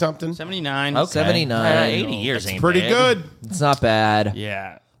 70 something. 79. Okay. 79. 80 years ain't Pretty bad. good. It's not bad.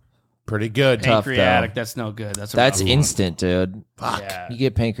 Yeah. Pretty good. Tough, Pancreatic, though. that's no good. That's That's rough instant, dude. one. Yeah. You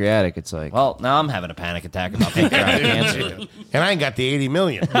get pancreatic, it's like... Well, now I'm having a panic attack about pancreatic cancer. And I ain't got the 80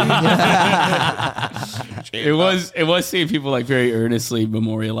 million. It was seeing people like very earnestly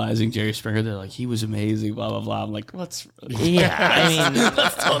memorializing Jerry Springer. They're like, he was amazing, blah, blah, blah. I'm like, let's Yeah, I mean,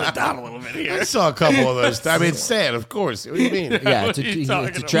 let's tone it down a little bit here. I saw a couple of those. I mean, it's sad, of course. What do you mean? yeah, it's What are you a talking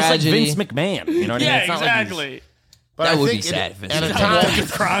it's a about? he's like tragedy. Vince McMahon. You know what I mean? Yeah, It's not like he's- exactly. But That I would think be sad, Vince.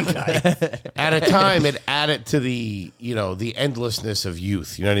 At a time, it added to the the endlessness of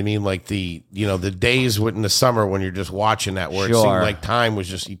youth. You know what I mean? Like the days in the summer when you're just watching that, where it Sure. seemed like time was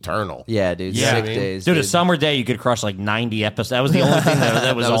just eternal. Yeah, dude. Yeah. Sick I mean, days. Dude, a summer day, you could crush like 90 episodes. That was the only thing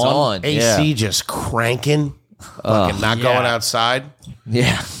that was, That was on. AC just cranking, fucking not yeah. going outside.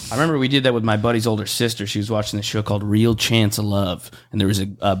 Yeah. I remember we did that with my buddy's older sister. She was watching this show called Real Chance of Love, and there was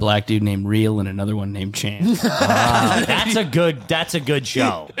a black dude named Real and another one named Chance. That's a good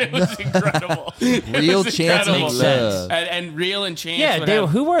show. It was incredible. Real Chance of Makes Love. sense. And Real and Chance. Yeah, would they have-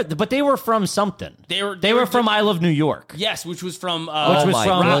 who were, but they were from something. They were from I Love New York. Yes, which was from Which Oh was my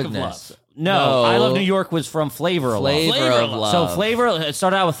from Rock of goodness. Love. No, No. I Love New York was from Flavor of Love. Flavor of Love. So Flavor, it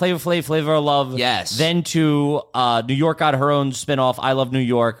started out with Flavor of Love. Yes. Then to New York got her own spinoff, I Love New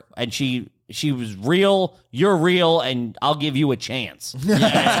York, and she was real. You're real, and I'll give you a chance. Yeah,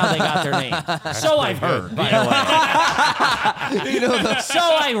 that's how they got their name. So I've heard, by the way. So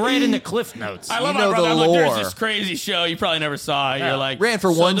I read in the Cliff Notes. I love You know my brother. the I'm like, there's lore. this crazy show you probably never saw. You're like, Ran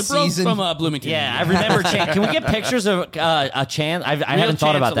for so one the bro season. from Bloomington. Yeah, I remember. Can we get pictures of a Chance? I haven't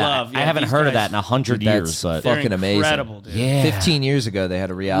thought Chance about of that. Love. I Yeah, haven't these heard of guys- that in 100 That's years. But They're fucking amazing. incredible, dude. yeah, 15 years ago, they had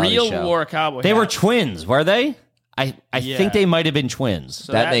a reality Real show. wore a cowboy. they were hat. twins, were they? I Yeah. think they might have been twins.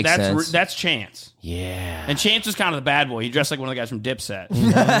 So That makes that's sense. That's Chance. Yeah. And Chance was kind of the bad boy. He dressed like one of the guys from Dipset.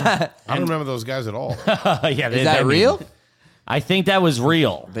 I don't remember those guys at all. Yeah, Is that real? I think that was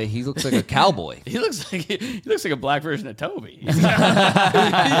real. But he looks like a cowboy. he looks like a black version of Toby. He's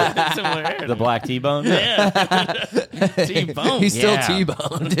got similar hair. The Black T-Bone. Yeah. T-Bone. He's still Yeah.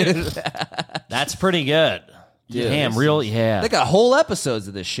 T-Bone, dude. That's pretty good. Damn, real. Yeah. They got whole episodes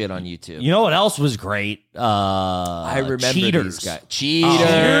of this shit on YouTube. You know what else was great? I remember Cheaters. these guys.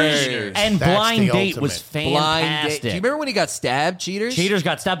 Cheaters. And That's Blind the Date was ultimate. Blind fantastic. Date. Do you remember when he got stabbed, Cheaters? Cheaters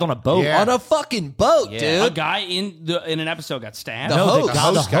got stabbed on a boat. Yeah. On a fucking boat, A dude. guy in an episode got stabbed. The No, host. the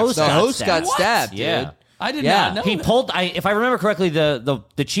host The got host stabbed. got stabbed, Yeah. dude. I did Yeah. not know He that. pulled. If I remember correctly, the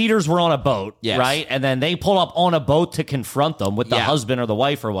cheaters were on a boat, Yes. right? And then they pull up on a boat to confront them with the Yeah. husband or the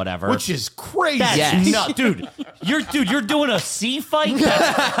wife or whatever. Which is crazy. That's Yes. nuts, dude. You're doing a sea fight. Pick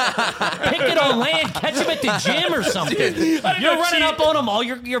it on land, catch him at the gym or something. You're running up on them all.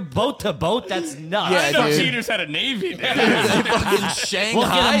 You're boat to boat. That's nuts. Yeah, I didn't know dude. Cheaters had a navy. Dude. Fucking Shanghai. We'll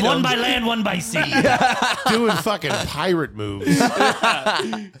get them one by land, one by sea. Doing fucking pirate moves.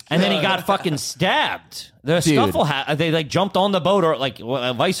 And then he got fucking stabbed. The scuffle, they like jumped on the boat or like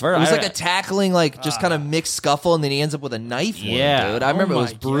vice versa. It was like a tackling, like just kind of mixed scuffle, and then he ends up with a knife. wound, Yeah. dude. I remember it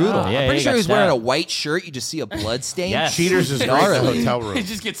was my brutal. God. Yeah, I'm pretty he sure got he was wearing a stabbed. white shirt. You just see a blood stain. Yes. Cheaters is great in the Gnarly. hotel He room.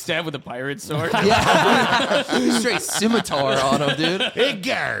 just gets stabbed with a pirate sword. Yeah. Straight scimitar on him, dude. Hey,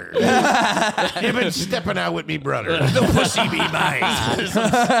 Gar. You've been stepping out with me, brother. The pussy be mine.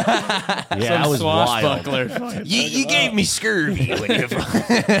 Yeah, that was wild. swashbuckler. You gave me scurvy when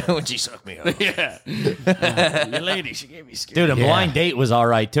you sucked me up. Yeah. Your lady, she gave me scared. Dude, a blind date was all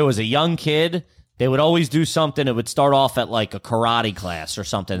right too. As a young kid, they would always do something. It would start off at like a karate class or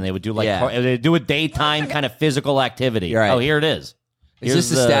something. They would do like they'd do a daytime kind of physical activity. Right. Oh, here it is. Is this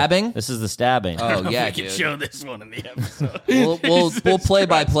the stabbing? This is the stabbing. Oh yeah, we can dude. show this one in the episode. We'll play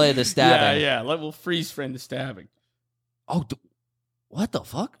by play the stabbing. Yeah. We'll freeze frame the stabbing. Oh, what the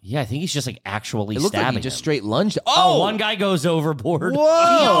fuck? Yeah, I think he's just like actually It looked like stabbing. he just him. straight lunged. Oh, one guy goes overboard.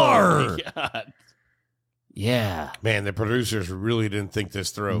 Whoa! God. Yeah. Man, the producers really didn't think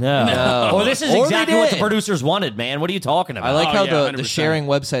this through. No. No. Well, this is Or they exactly what the did. producers wanted, man. What are you talking about? I like Oh, how yeah, the 100%. sharing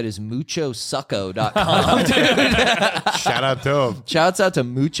website is muchosucco.com. Shout out to him. Shouts out to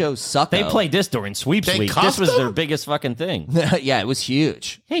Mucho Succo. They played this during sweeps They week. This cuffed was their him? biggest fucking thing. Yeah, it was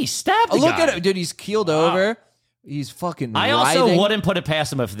huge. Hey, stabbed the Look guy. at it, dude. He's keeled over. He's fucking. I also writhing. wouldn't put it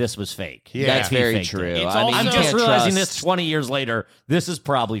past him if this was fake. Yeah. That's If he very faked true. it. I mean, I'm you just can't realizing trust- this 20 years later. This is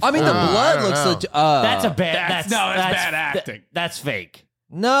probably. I mean, the fake. blood I looks. don't that's a bad. That's bad acting. That's fake.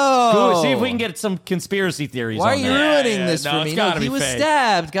 no. Ooh, see if we can get some conspiracy theories. Why are on you that. ruining this no, for it's me? gotta No, he be was fake.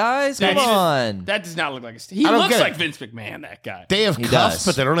 stabbed, guys. Come on. That does not look like a. He don't looks get it. like Vince McMahon. That guy. They have He cuffs, does.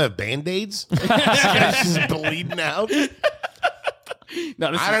 but they don't have Band-Aids. This guy's just bleeding out. No,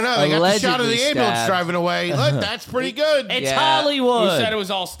 I don't know. They got the shot of the Allegedly ambulance stabbed. driving away. Look, that's pretty good. It's Yeah. Hollywood. Who said it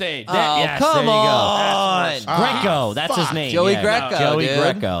was all staged? Oh, Yes, come there you go. on. Greco, that's his fuck. name. Joey yeah. Greco, Joey dude.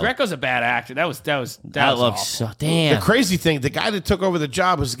 Greco. Greco's a bad actor. That That was looks awful. so damn. The crazy thing, the guy that took over the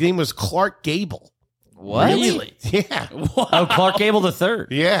job, his name was Clark Gable. What? Really? Yeah. Oh, Clark Gable III.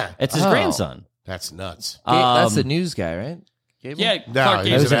 Yeah. It's his Oh. grandson. That's nuts. That's the news guy, right? Gable? Yeah, No, Clark he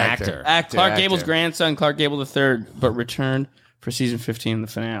Gable. was an an actor. Actor. Clark Gable's grandson, Clark Gable III, but returned for season 15 in the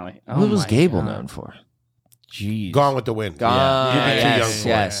finale. Oh What was my Gable God. known for? Jeez. Gone with the Wind. Gone. You'd be too yes, young for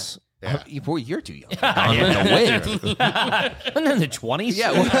yes. Yeah. Boy, you're too young. I am. The Wind. And in the 20s?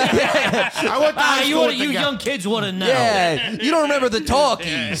 Yeah, well, I went to high school with the guy. young kids would have known. yeah. You don't remember the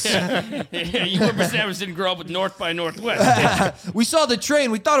talkies. Yeah, you never didn't grow up with North by Northwest. We saw the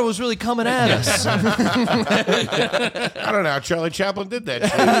train. We thought it was really coming at us. I don't know how Charlie Chaplin did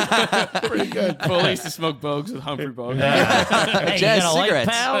that shit. Pretty good. Foley used to smoke bogues with Humphrey Bogart. Hey, Jazz you got a light,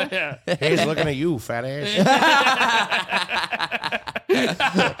 cigarettes. pal? Yeah. He's looking at you, fat ass.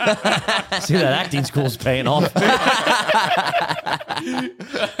 See, that acting school's paying off.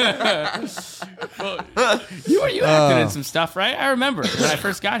 You acted in some stuff, right? I remember when I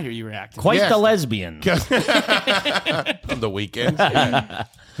first got here, you were acting. Quite Yes. the lesbian. On the weekends.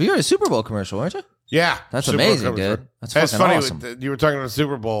 You were in a Super Bowl commercial, weren't you? Yeah. That's Super Bowl amazing, commercial. dude. That's That's fucking funny. awesome. You were talking about the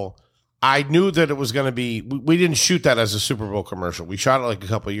Super Bowl. I knew that it was going to be. We didn't shoot that as a Super Bowl commercial. We shot it like a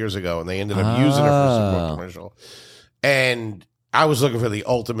couple of years ago, and they ended up using it for a Super Bowl commercial. And I was looking for the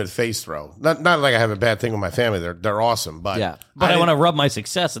ultimate face throw. Not like I have a bad thing with my family. They're awesome, but Yeah. But I didn't- want to rub my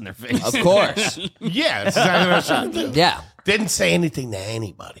success in their face. Of course. Yeah, that's exactly what I was trying to do. Yeah. Didn't say anything to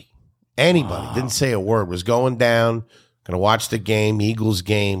anybody. Didn't say a word. Was going down. Going to watch the game, Eagles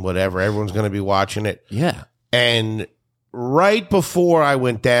game, whatever. Everyone's going to be watching it. Yeah. And right before I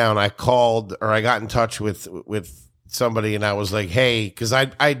went down, I called or I got in touch with somebody, and I was like, "Hey," because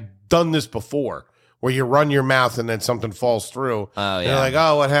I'd done this before, where you run your mouth and then something falls through. Oh, And yeah. they're like,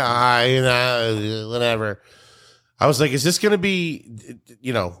 "Oh, what happened?" Whatever. I was like, "Is this going to be?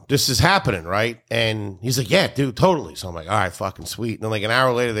 This is happening, right?" And he's like, "Yeah, dude, totally." So I'm like, "All right, fucking sweet." And then like an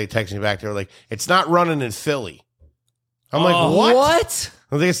hour later, they text me back. They were like, "It's not running in Philly." I'm like, "What?" What?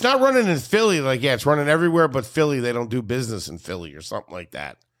 I was like, it's not running in Philly. Like, yeah, it's running everywhere but Philly. They don't do business in Philly or something like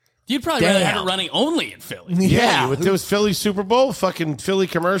that. You'd probably rather have Damn. it running only in Philly. Yeah. It was Philly Super Bowl, fucking Philly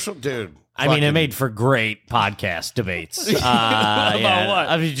commercial, dude. I mean, it fucking- made for great podcast debates. About what?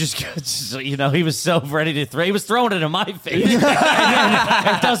 I mean, just he was so ready to throw. He was throwing it in my face. And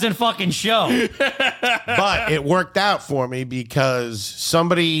then it doesn't fucking show. But it worked out for me because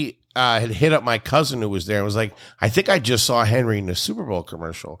somebody had hit up my cousin who was there and was like, I think I just saw Henry in the Super Bowl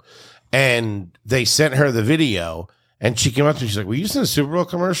commercial. And they sent her the video. And she came up to me, she's like, were you in the Super Bowl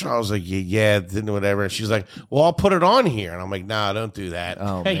commercial? I was like, yeah, didn't whatever. And she's like, well, I'll put it on here. And I'm like, nah, don't do that.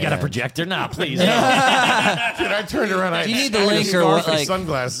 Oh, Hey, you got a man. projector? Nah, please. Dude, I turned around. I Do you had need the link or scarf what, and like-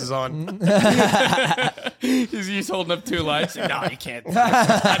 sunglasses on. He's holding up two lights. No, you can't.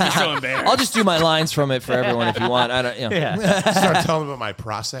 I'd be so embarrassed. I'll just do my lines from it for everyone if you want. I don't. Yeah. Start telling them about my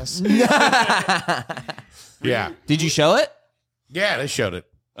process. Yeah. Did you show it? Yeah, they showed it.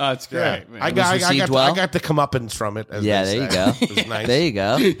 Oh, it's Yeah. great. man. I got received the, well? I got the comeuppance from it. As Yeah, they there you say. go. It was nice. There you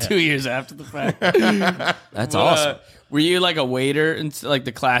go. 2 years after the fact. That's awesome. Were you like a waiter, and like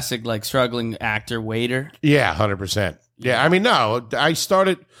the classic like struggling actor waiter? Yeah, 100%. Yeah, I mean, no, I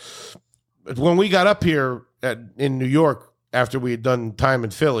started when we got up here in New York after we had done time in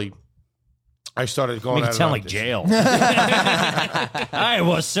Philly. I started going Make out it sound on like auditions. jail. I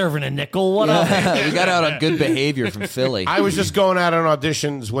was serving a nickel. What up? We got out on good behavior from Philly. I was just going out on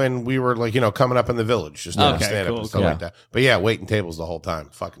auditions when we were like, coming up in the village, just doing Okay, stand up cool, and stuff cool. like that. But yeah, waiting tables the whole time.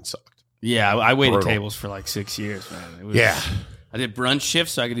 Fucking sucked. Yeah, I waited Brutal. tables for like 6 years, man. It was, Yeah. I did brunch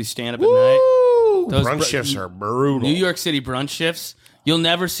shifts, so I could do stand up at night. Those Brunch shifts are brutal. New York City brunch shifts. You'll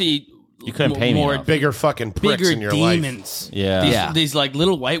never see. You couldn't pay me more enough. Bigger fucking pricks bigger in your life. demons. Yeah. these, Yeah. these like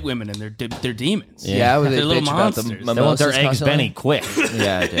little white women, and they're demons. yeah, they're they little bitch about the monsters. They want their mimosas eggs constantly. Benny quick.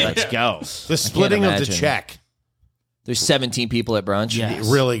 Yeah, dude. Let's go. The splitting of the imagine. check. There's 17 people at brunch. Yes.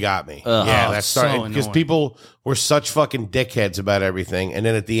 It really got me. Ugh. Yeah, Oh, that so started because annoying. people were such fucking dickheads about everything, and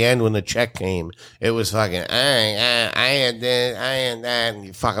then at the end when the check came, it was fucking I had this, I had that,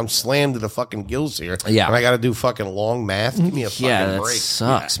 and fuck, I'm slammed to the fucking gills here. Yeah. and I got to do fucking long math. Give me a fucking Yeah, that break.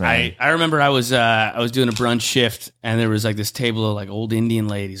 sucks, man. I remember I was doing a brunch shift, and there was like this table of like old Indian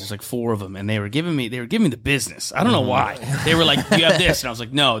ladies. There's like 4 of them, and they were giving me the business. I don't know why. They were like, "Do you have this?" And I was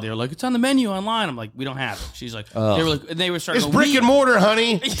like, "No." They were like, "It's on the menu online." I'm like, "We don't have it." She's like, "They were like," and they were starting. It's to brick and mortar,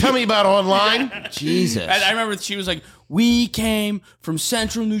 honey. Tell me about online. Jesus. I remember remember she was like, we came from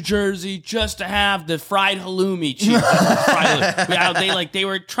central New Jersey just to have the fried halloumi cheese. They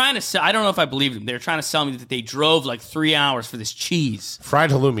were trying to sell, I don't know if I believed them. They were trying to sell me that they drove like 3 hours for this cheese. Fried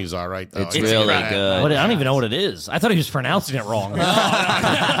halloumi's all right, though. It's really good. I don't even know what it is. I thought he was pronouncing it wrong.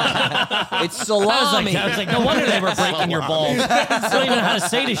 It's salami. I was like, no wonder they were breaking your balls. I don't even know how to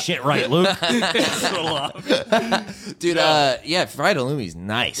say this shit right, Luke. Dude, fried halloumi's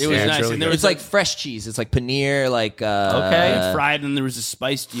nice. It was Yeah, it's nice. really And there good. was It's like fresh cheese. It's like paneer, like fried, and there was a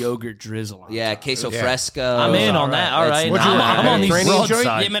spiced yogurt drizzle on yeah, top. queso Yeah. fresco. I'm in on that. All right. What'd you want? I'm on these Mediterranean broad joint?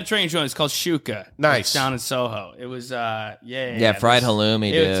 side. Yeah, Mediterranean joint. It's called Shuka. Nice. It's down in Soho. It was, Yeah, fried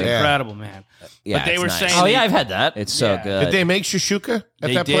halloumi, It's dude. incredible, man. Yeah, but they it's were nice. saying, Oh, yeah, I've had that. It's so Yeah. good. Did they make shashuka at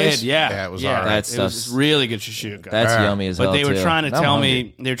they that did, place? yeah, it was all right. That's It was really good shashuka. That's Yeah. yummy as But hell. they were too. trying to I'm tell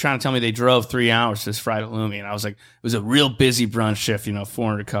hungry. me they drove 3 hours to this fried halloumi, and I was like, it was a real busy brunch shift,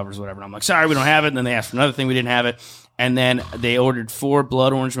 400 covers, whatever. And I'm like, sorry, we don't have it. And then they asked for another thing, we didn't have it, and then they ordered 4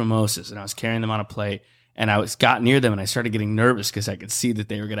 blood orange mimosas, and I was carrying them on a plate, and got near them, and I started getting nervous because I could see that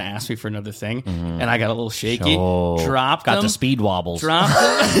they were going to ask me for another thing, and I got a little shaky. Dropped Got them, the speed wobbles.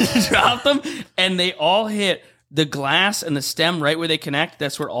 dropped them, and they all hit the glass and the stem right where they connect.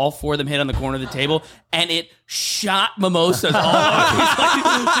 That's where all 4 of them hit on the corner of the table, and it shot mimosas all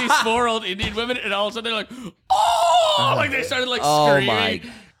over these 4 old Indian women, and all of a sudden they're like, oh, like they started like Oh, screaming. my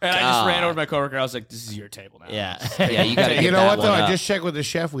And I just ran over to my coworker. I was like, "This is your table now." Yeah. Yeah, you got to. You know what, though? I just checked with the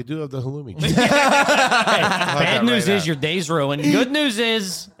chef. We do have the halloumi. Bad news right is out. your day's ruined. Good news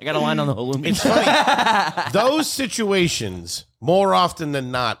is I got a line on the halloumi. It's funny. Those situations, more often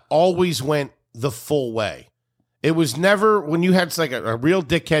than not, always went the full way. It was never when you had like a real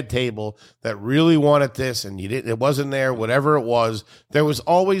dickhead table that really wanted this and you didn't. It wasn't there. Whatever it was, there was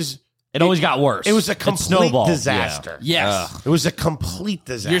always. It always got worse. It was a It complete snowballed. disaster. Yes, It was a complete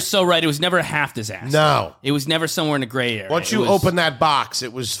disaster. you're so right. It was never a half disaster. No. It was never somewhere in the gray area. Once It you was- open that box,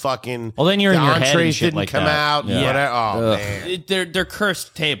 it was fucking. Well, then you're the in your head and entrees shit didn't like come that. out. Yeah. Whatever. Oh man. They're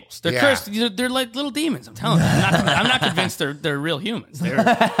cursed tables. They're Yeah. cursed. They're like little demons. I'm telling you. I'm not convinced they're real humans. We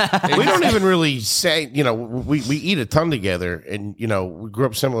don't even really say, we eat a ton together and, we grew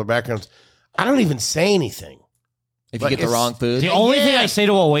up similar backgrounds. I don't even say anything. If you Like, get the it's- wrong food. The only thing Yeah. I say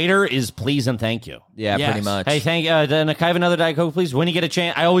to a waiter is please and thank you. Yeah, Yes. pretty much. Hey, then can I have another Diet Coke, please? When you get a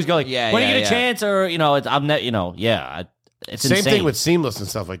chance, I always go like, Yeah, when yeah, you get a yeah. chance, or I'm not, it's Same insane. thing with Seamless and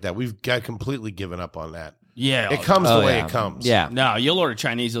stuff like that. We've got completely given up on that. Yeah. It comes Oh, the way yeah. it comes. Yeah. No, you'll order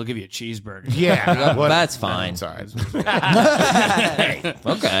Chinese. They'll give you a cheeseburger. Yeah. That's fine. It's all right.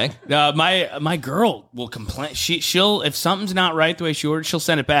 Okay. My girl will complain. She'll if something's not right the way she ordered, she'll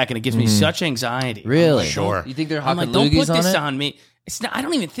send it back, and it gives me such anxiety. Really? Sure. You think they're I'm hocking like, don't put loogies on this it? on me. It's not. I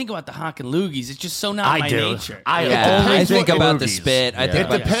don't even think about the hock and loogies. It's just so not I my do. nature. I Yeah, only I think what- about the loogies. spit. I Yeah. think It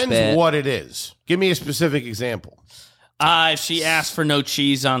about the depends spit. what it is. Give me a specific example. If she asks for no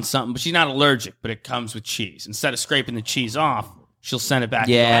cheese on something, but she's not allergic, but it comes with cheese. Instead of scraping the cheese off, she'll send it back.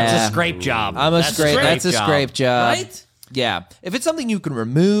 Yeah. That's a scrape job. That's a scrape job. Right? Yeah. If it's something you can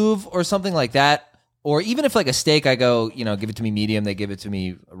remove or something like that, or even if like a steak, I go, give it to me medium, they give it to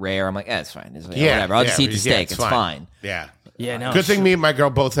me rare. I'm like, it's fine. It's whatever. I'll just eat the steak. It's fine. Yeah. Yeah, no. Good thing me and my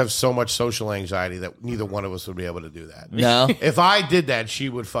girl both have so much social anxiety that neither one of us would be able to do that. No. If I did that, she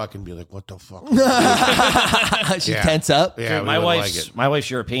would fucking be like, "What the fuck?" She Yeah. tense up. Yeah, we my wouldn't wife's like it. my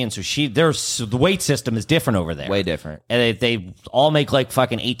wife's European, so the weight system is different over there. Way different. And they all make like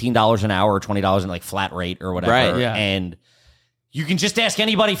fucking $18 an hour or $20 in like flat rate or whatever. Right, yeah. And you can just ask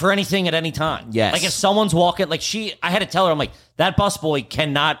anybody for anything at any time. Yes. Like if someone's walking, I had to tell her, I'm like, that busboy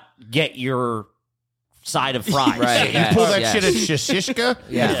cannot get your side of fries. Right. You Yes, pull that yes. shit at Shishishka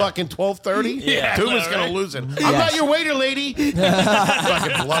Yeah. at fucking 12:30. Yeah. Tuba's gonna lose it. I'm not your waiter, lady.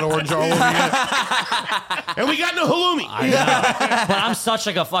 Fucking blood orange all over you. And we got no halloumi. But I'm such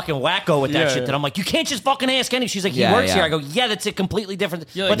like a fucking wacko with that shit that I'm like, you can't just fucking ask any. She's like, he Yeah, works yeah. here. I go, yeah, that's a completely different.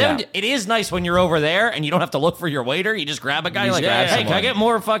 You're But like, then it is nice when you're over there and you don't have to look for your waiter. You just grab a guy. You're like, grab hey, can I someone. get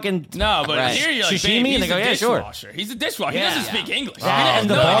more fucking? No, but Right. here you're like, Sashimi? babe, And he's they go, a yeah, sure. dishwasher. He's a dishwasher. Yeah. He doesn't speak English. And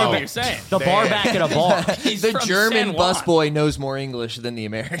the no bar- idea what you're saying. The bar back at a bar. He's The from German San Juan. busboy knows more English than the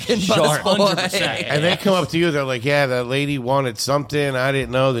American Sure, busboy. 100%. And they come up to you, they're like, "Yeah, that lady wanted something. I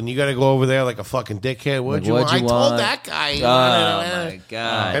didn't know." Then you got to go over there like a fucking dickhead. What'd you want? what'd you I told want? that guy. Oh my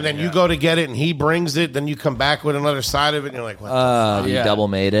god! And then you go to get it, and he brings it. Then you come back with another side of it, and you're like, "What?" the You Yeah. double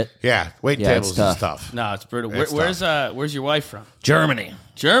made it. yeah, wait Yeah, tables it's is tough. tough. No, it's brutal. It's Where's your wife from? Germany.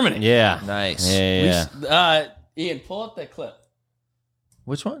 Germany. Yeah. Nice. Yeah. Ian, pull up that clip.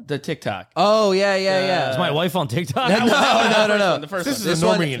 Which one? The TikTok. Oh, yeah. Is my wife on TikTok? No. The first This one. is a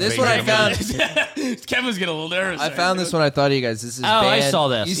normie This one I invasion. found. Kevin's getting a little nervous. I found this one. I thought of you guys. This is I banned. saw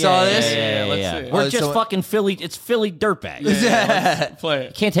this. You saw this? Yeah. Let's see. We're Oh, just so- fucking Philly. It's Philly dirtbags. Let's play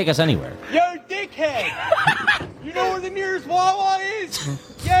it. Can't take us anywhere. Yo, dickhead! You know where the nearest Wawa is?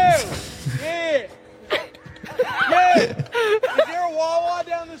 Yo! Yeah! Yo! Is there a Wawa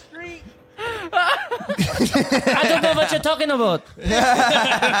down the street? I don't know what you're talking about.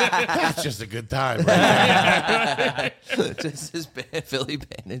 That's just a good time. Right? Just this Philly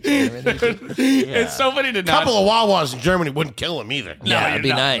band in Germany. It's so funny to A not. couple of Wawas in Germany wouldn't kill him either. No, Yeah, you're it'd be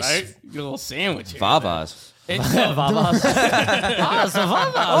not, nice. Right? Get a little sandwich. Here. Vavas. It's so, Vavas. It's a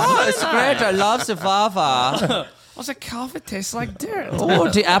Vavas. Oh, it's great. I love the Vava. what's a coffee tastes like dirt? Oh,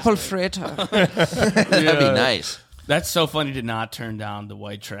 the apple fritter. That'd be nice. That's so funny to not turn down the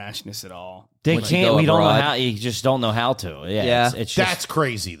white trashness at all. They Once you can't. go We don't know abroad. how. You just don't know how to. Yeah. It's just That's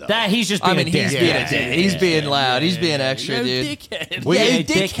crazy, though. that. He's just being I mean, a dick. he's being a dick. He's being loud. He's being extra, You dude. dickhead. Yeah,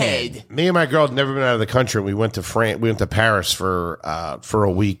 dickhead. Me and my girl had never been out of the country. We went to France. We went to Paris for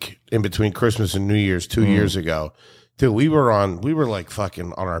a week in between Christmas and New Year's 2 years ago. Dude, we were like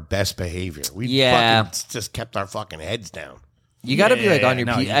fucking on our best behavior. We Yeah. fucking just kept our fucking heads down. You got to be like on your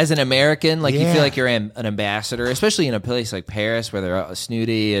as an American, like you Yeah. feel like you're an ambassador, especially in a place like Paris where they're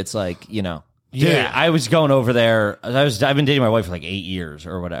snooty. It's like, you know. Yeah, I was going over there. I've been dating my wife for like 8 years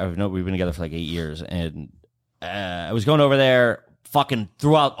or whatever. No, we've been together for like 8 years, and I was going over there. Fucking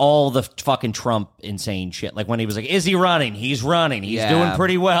throughout all the fucking Trump insane shit. Like when he was like, "Is he running? He's running. He's Yeah. doing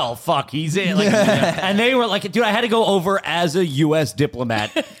pretty well. Fuck, he's in." Like, and they were like, "Dude, I had to go over as a U.S.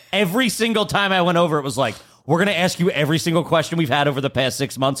 diplomat every single time I went over. It was like." We're going to ask you every single question we've had over the past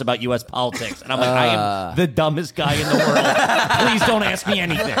 6 months about U.S. politics. And I'm like, I am the dumbest guy in the world. Please don't ask me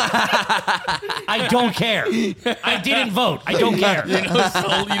anything. I don't care. I didn't vote. I don't care.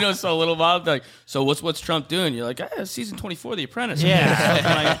 You know so little about like. So what's Trump doing? You're like, season 24 of The Apprentice.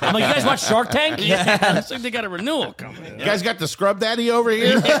 Yeah. I'm like, you guys watch Shark Tank? Yeah, it's like they got a renewal coming. You guys got the scrub daddy over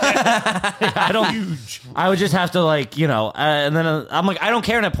here? I don't. Huge. I would just have to and then I'm like, I don't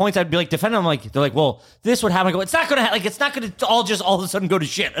care. And at points I'd be like defending. I'm like, they're like, well, this would happen. I go, it's not going to it's not going to all of a sudden go to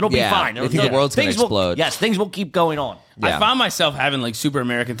shit. It'll be fine. They think the world's going to explode. Yes, things will keep going on. I found myself having like super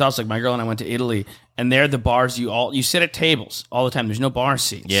American thoughts. Like my girl and I went to Italy, and there the bars you sit at tables all the time. There's no bar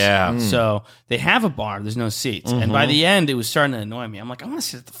seats. Yeah. So they have a bar. There's no seats. And by the end, it was starting to annoy me. I'm like, I want to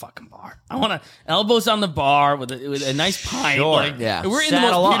sit at the fucking bar. I want to elbows on the bar with a nice pint. Sure. Like, Yeah. We're in the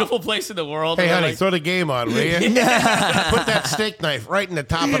Saddle most up. beautiful place in the world. Hey, and we're honey, like, throw the game on, will you? Put that steak knife right in the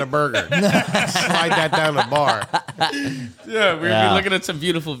top of the burger. Slide that down the bar. yeah, we'd Yeah. be looking at some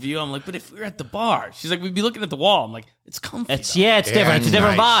beautiful view. I'm like, but if we were at the bar, she's like, we'd be looking at the wall. I'm like, it's comfy. It's though. it's different. It's a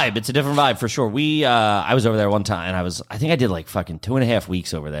different nice. vibe. It's a different vibe for sure. I was over there one time, and I think I did like fucking 2.5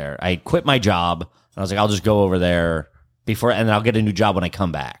 weeks over there. I quit my job, and I was like, I'll just go over there before, and then I'll get a new job when I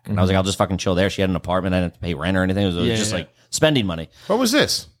come back. And I was like, I'll just fucking chill there. She had an apartment. I didn't have to pay rent or anything. It was just like spending money. What was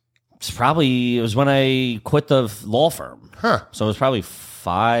this? It was when I quit the law firm. Huh. So it was probably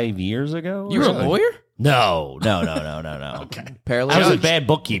 5 years ago. You were a lawyer? No. Okay. I was a bad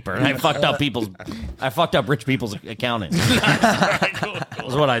bookkeeper, and I fucked up rich people's accounting. That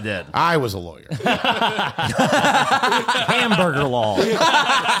was what I did. I was a lawyer. Hamburger law.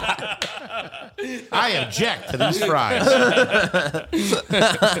 I object to these fries.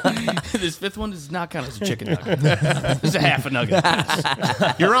 This fifth one does not count as a chicken nugget. It's a half a nugget.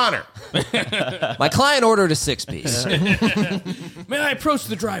 Your Honor. My client ordered a 6-piece. May I approach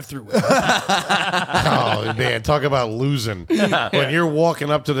the drive-through? Oh, man, talk about losing. When you're walking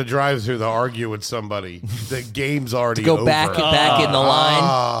up to the drive-thru to argue with somebody, the game's already Go over. back in the line.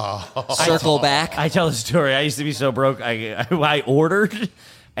 Oh. Circle back. I tell the story. I used to be so broke. I ordered, and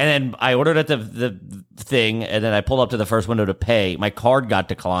then I ordered at the thing, and then I pulled up to the first window to pay. My card got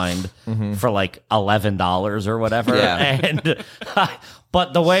declined for like $11 or whatever. Yeah. And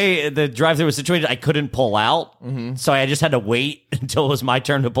but the way the drive-thru was situated, I couldn't pull out, so I just had to wait until it was my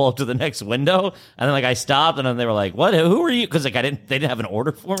turn to pull up to the next window. And then I stopped, and then they were like, "What? Who are you?" Because they didn't have an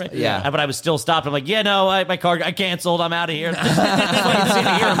order for me. Yeah. But I was still stopped. I'm like, "Yeah, no, my card I canceled. I'm out of here." I'm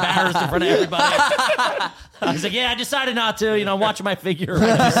sitting here embarrassed in front of everybody. I was like, "Yeah, I decided not to. I'm watching my figure."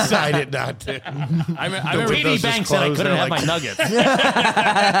 Decided not to. I remember TD windows Bank just said I closed, couldn't they're have like- my nuggets.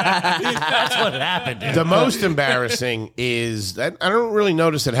 That's what happened, dude. The most embarrassing is that I don't really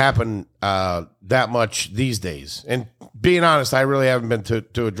notice it happen that much these days. And being honest, I really haven't been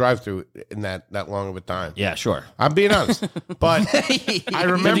to a drive-thru in that long of a time. Yeah, sure. I'm being honest. But I Did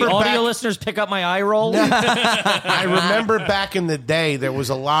remember the audio back, listeners pick up my eye roll? I remember back in the day, there was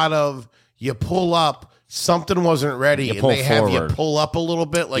a lot of you pull up, something wasn't ready, and pull they have you forward. pull up a little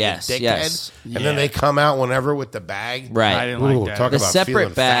bit like Yes, a dickhead, yes. and then they come out whenever with the bag. Right. I didn't Ooh, like that. talk The about separate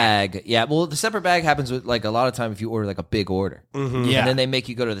feeling fat. bag. Yeah. Well, the separate bag happens with like a lot of time if you order like a big order. Yeah. And then they make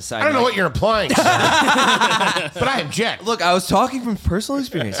you go to the side. I don't know like, what you're implying, sir. But I object. Look, I was talking from personal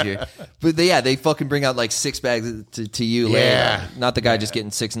experience here, but they fucking bring out like 6 bags to you Yeah. later. Not the guy just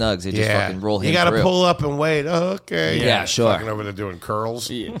getting 6 nugs. They just fucking roll him You got to through. pull up and wait. Oh, okay. Yeah, sure. Fucking over there doing curls.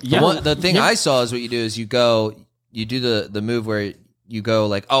 The thing I saw is what you do is you do the move where you go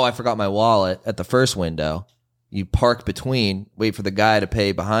like, oh, I forgot my wallet at the first window. You park between, wait for the guy to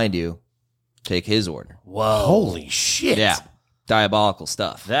pay behind you, take his order. Whoa. Holy shit. Yeah. Diabolical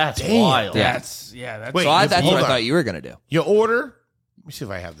stuff. That's Damn. wild. That's Wait, So that's hold what I on. thought you were going to do. You order. Let me see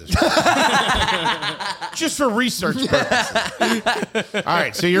if I have this. Just for research purposes. All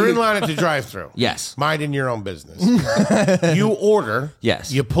right, so you're in line at the drive-thru. Yes. Minding your own business. You order.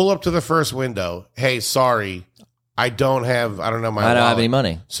 Yes. You pull up to the first window. Hey, sorry, I don't have my I don't wallet. have any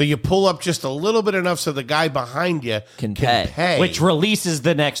money. So you pull up just a little bit enough so the guy behind you Can pay. Which releases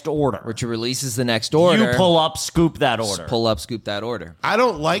the next order. Which releases the next order. You pull up, scoop that order. Pull up, scoop that order. I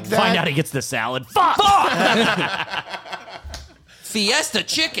don't like that. Find out he gets the salad. Fuck! Fiesta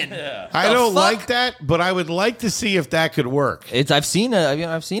chicken. I don't like that, but I would like to see if that could work. I've seen it.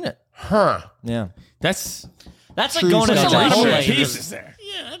 I've seen it. Huh. Yeah. That's That's like True going to story. Chipotle. Holy and pieces just- there.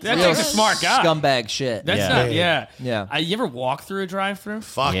 That takes a smart guy. Scumbag shit. That's Yeah. not. Yeah. Yeah. You ever walk through a drive-through?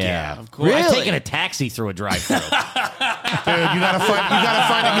 Fuck yeah. Of course. I've Really? taken a taxi through a drive-thru. Dude, you gotta find a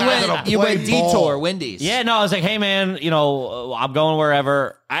guy that'll You play went detour, ball. Wendy's. Yeah, no, I was like, hey, man, I'm going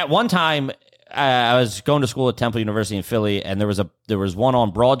wherever. At one time, I was going to school at Temple University in Philly, and there was one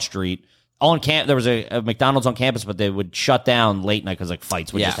on Broad Street. There was a McDonald's on campus, but they would shut down late night because like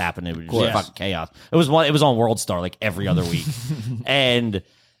fights would just happen. It was just fucking chaos. It was on World Star like every other week, and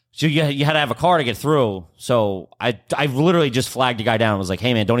so you had to have a car to get through. So I literally just flagged a guy down and was like,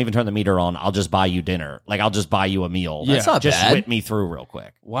 hey man, don't even turn the meter on. I'll just buy you dinner. Like I'll just buy you a meal. That's not just bad. whip me through real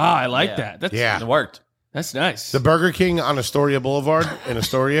quick. Wow, I like that. That's, Yeah. It worked. That's nice. The Burger King on Astoria Boulevard in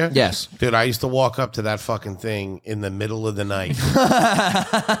Astoria? Yes. Dude, I used to walk up to that fucking thing in the middle of the night.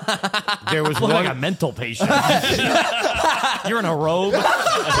 There was Look one. like a mental patient. You're in a robe. Did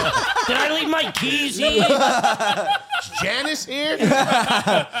I leave my keys here? Janice here?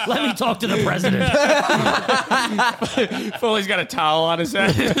 Let me talk to the president. Foley's got a towel on his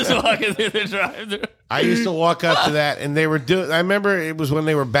head. Just walking through the drive-thru. I used to walk up to that, and they were doing. I remember it was when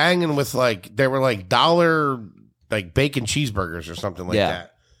they were banging with they were like $1 like bacon cheeseburgers or something like Yeah. that.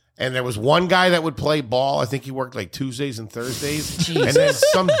 And there was one guy that would play ball. I think he worked like Tuesdays and Thursdays, and then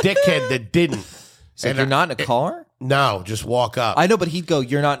some dickhead that didn't. So And you're not in a car? No, just walk up. I know, but he'd go,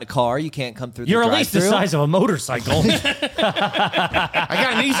 you're not in a car. You can't come through You're the at least the drive-thru." size of a motorcycle. I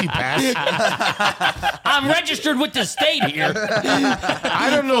got an easy pass. I'm registered with the state here. I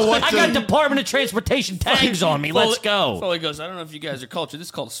don't know what. I to, got Department of Transportation tags on me. Let's go. Foley goes, I don't know if you guys are cultured. This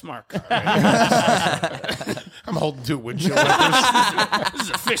is called smart. I'm holding 2 windshield wipers. This is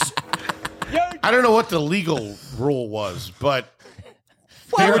official. I don't know what the legal rule was, but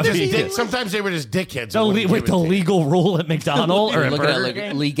Why they were would there just be- sometimes they were just dickheads. So with the legal rule at McDonald's or You're at looking at Burger like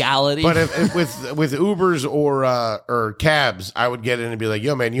King? legality. But if with Ubers or cabs, I would get in and be like,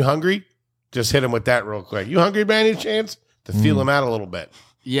 "Yo, man, you hungry?" Just hit him with that real quick. You hungry by any chance? To feel him out a little bit.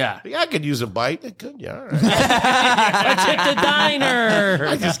 Yeah. Yeah, I could use a bite. I could, yeah. All right. Let's hit the diner.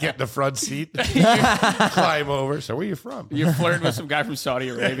 I just get in the front seat, climb over. So where you from? You're flirting with some guy from Saudi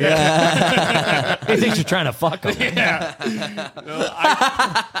Arabia. He thinks you're trying to fuck him.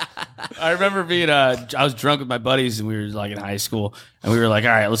 I remember being I was drunk with my buddies and we were like in high school and we were like,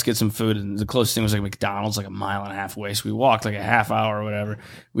 all right, let's get some food. And the closest thing was like McDonald's, like a mile and a half away. So we walked like a half hour or whatever.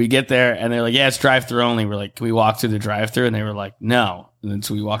 We get there and they're like, yeah, it's drive-through only. We're like, can we walk through the drive-through? And they were like, no. And then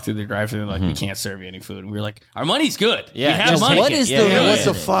so we walked through the drive-through and they're like, we can't serve you any food. And we were like, our money's good. Yeah, we have just money. what take it. is Yeah, the yeah, What yeah.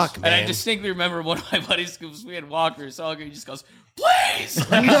 the fuck, man? And I distinctly remember one of my buddies, because we had walkers, so he just goes, please. He's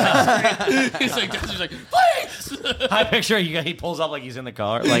like, please. I picture he pulls up like he's in the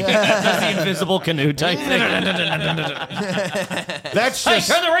car, like does the invisible canoe type thing. That's Hey, just.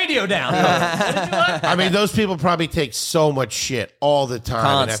 turn the radio down. I mean, those people probably take so much shit all the time and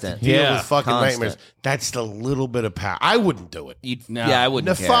have Constant. to deal Yeah, with fucking constant. nightmares. That's the little bit of power. I wouldn't do it. Yeah, I No,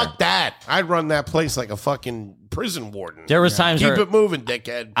 wouldn't care. fuck that. I'd run that place like a fucking prison warden. There was times Keep where it moving,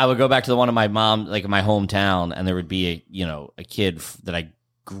 dickhead. I would go back to the one of my mom, like in my hometown, and there would be a kid that I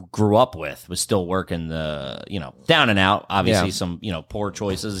grew up with was still working the, down and out. Obviously, Yeah. some, poor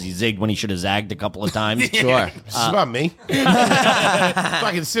choices. He zigged when he should have zagged a couple of times. Sure. This is about me.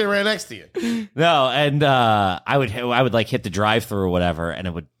 I can sit right next to you. No, and I would like hit the drive-through or whatever, and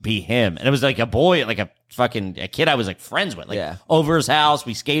it would be him, and it was like a boy, like a kid I was like friends with, like over his house,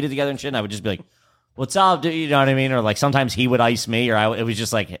 we skated together and shit. And I would just be like, "What's up, dude?" You know what I mean? Or like sometimes he would ice me, or it was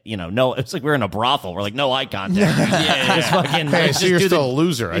just like no, it's like we're in a brothel. We're like no eye contact. Just fucking. Hey, I just see you're do still a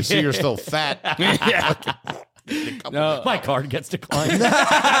loser. I see you're still fat. No. my card gets declined.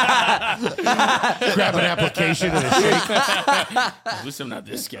 Grab an application and a shake. Listen, not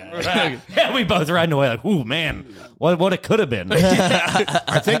this guy. Yeah, we both riding away like, "Ooh, man, what it could have been."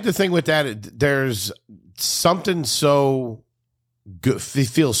 I think the thing with that, there's something so good. It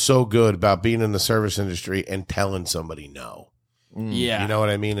feels so good about being in the service industry and telling somebody no. Yeah. You know what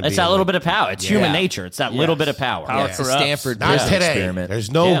I mean? And It's being that little like, bit of power. It's human nature. It's that little bit of power. Power It's a corrupts. Stanford Not business today. experiment. There's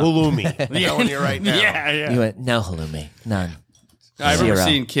no Yeah. halloumi. I'm telling you right now. Yeah. You went, no halloumi. None. I remember Zero.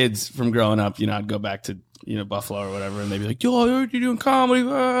 seeing kids from growing up, I'd go back to, Buffalo or whatever, and they'd be like, yo, I heard you're doing comedy.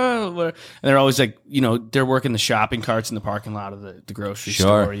 And they're always like, they're working the shopping carts in the parking lot of the grocery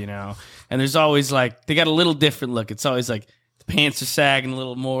store, And there's always like, they got a little different look. It's always like, the pants are sagging a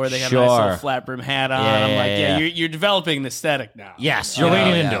little more. They have a nice little flat brim hat on. Yeah, I'm like, yeah. You're developing an aesthetic now. Yes, you're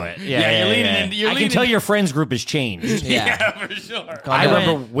leaning yeah. into it. Yeah, you're leaning into- you're I leaning- can tell your friends group has changed. Yeah. For sure. I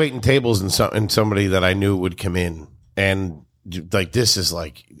remember waiting tables and somebody that I knew would come in, and like this is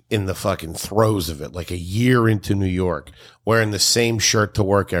like in the fucking throes of it, like a year into New York, wearing the same shirt to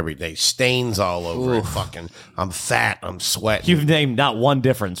work every day, stains all over it. Fucking, I'm fat, I'm sweating. You've named not one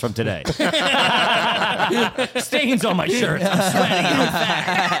difference from today. Stains on my shirt. I'm sweating. I'm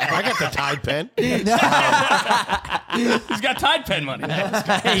fat. I got the Tide pen. He's got Tide Pen money.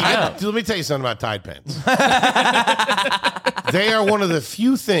 There you go. Let me tell you something about Tide pens. They are one of the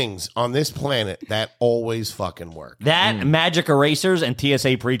few things on this planet that always fucking work. That magic erasers and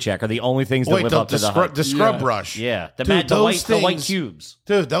TSA pre-check are the only things that live up to the hype. The scrub brush. Yeah, the Dude, white things- cubes.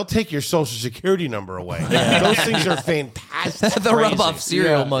 Dude, they'll take your social security number away. Those things are fantastic. The rub off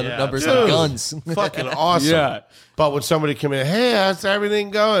serial numbers on Dude, guns. Fucking awesome. Yeah. But when somebody come in, hey, how's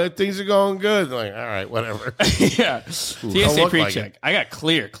everything going? Things are going good. I'm like, all right, whatever. Yeah. Don't TSA look like pre-check. it. I got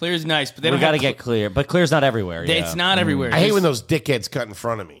Clear. Clear's nice, but they We don't got to have get clear, but clear's not everywhere. It's not everywhere. I hate when those dickheads cut in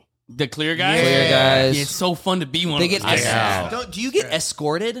front of me. the Clear guys. Clear guys. Yeah, it's so fun to be one They of get those guys. do you get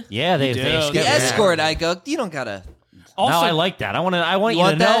escorted? Yeah, they do. skip The it. escort, I go, you don't gotta. Also, No, I like that. I want you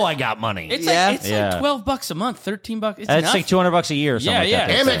want to know that? I got money. it's Yeah. like Yeah. $12 a month, $13. It's It's enough. like $200 a year or something. Yeah, like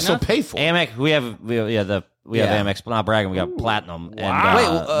that. yeah. Amex will pay for it. Amex, we have Yeah. Amex. Not bragging, we got platinum. Wow. Wait,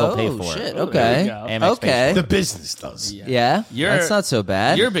 And they'll pay for shit. it. There Okay. you go. Amex Okay. The business does. Yeah. You're- That's not so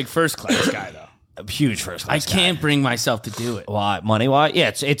bad. You're a big first class guy, though. Huge first I class. can't bring myself to do it. Why money? Why? Yeah,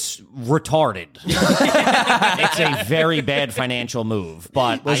 it's retarded. It's a very bad financial move,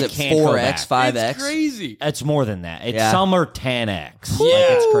 but Was I it can't go 4X, back. 5X? It's crazy. It's more than that. It's Yeah. some are 10X. Yeah, Like,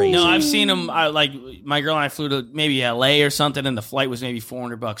 it's crazy. No, I've seen them. Like my girl and I flew to maybe LA or something, and the flight was maybe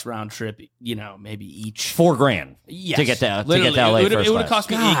 $400 round trip. Maybe each. $4,000 Yes. to get to Literally, LA it first would have class. cost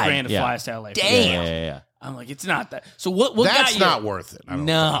me God. $8,000 to Yeah. fly us to LA. Damn. Yeah. I'm like, it's not that. So what got That's you? not worth it. I don't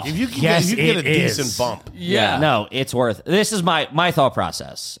No. think. If you can Yes, get, a it is. decent bump. Yeah. No, it's worth. This is my thought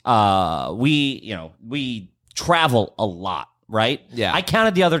process. We travel a lot, right? Yeah. I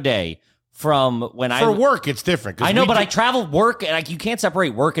counted the other day from when For work, it's different. 'cause I know, we but do- I travel work, and you can't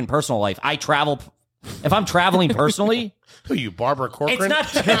separate work and personal life. I travel. If I'm traveling personally, Who you, Barbara Corcoran?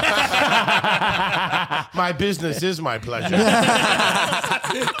 it's not. My business is my pleasure.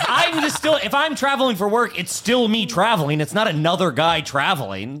 I'm just still. If I'm traveling for work, it's still me traveling. It's not another guy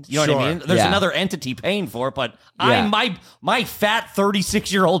traveling. You know what Sure. I mean? There's Yeah. another entity paying for it, but Yeah. my fat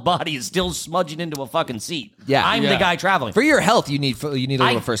 36-year-old body is still smudging into a fucking seat. Yeah. I'm Yeah. the guy traveling. For your health, you need a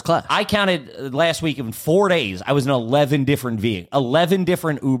little first class. I counted last week in 4 days. I was in 11 different vehicles, 11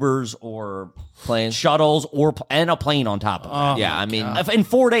 different Ubers or Planes. shuttles, and a plane on top of it. Yeah, I mean, In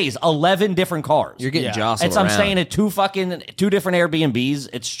 4 days, 11 different cars. you're getting Yeah. jostled I'm around. staying at two different Airbnbs.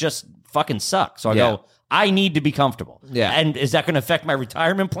 It's just fucking sucks. So I go, I need to be comfortable. Yeah. And is that going to affect my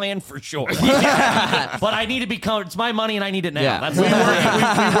retirement plan? For sure. But I need to be comfortable. It's my money and I need it now. Yeah. That's we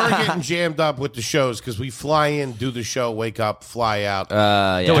were getting jammed up with the shows because we fly in, do the show, wake up, fly out. do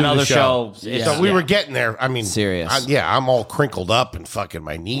Yeah. another the show. So It's- we yeah. were getting there. I mean, Serious. I'm all crinkled up and fucking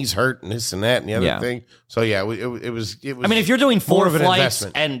my knees hurt and this and that and the other Yeah. thing. So yeah, it was. I mean, if you're doing more 4 of an flights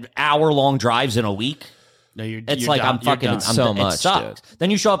investment. and hour-long drives in a week, No, it's like I'm fucking done. I'm, So it much, sucks. Then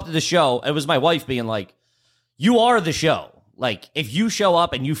you show up to the show. It was my wife being like, "You are the show. Like, if you show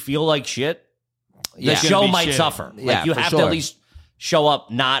up and you feel like shit, the Yeah. show be might shit. suffer. Yeah, Like, you for have sure. to at least show up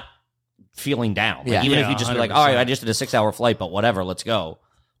not feeling down. Like, even if you just be like, all right, I just did a 6-hour flight, but whatever, let's go.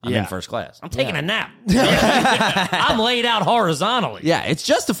 I'm in first class. I'm taking a nap. I'm laid out horizontally. Yeah, it's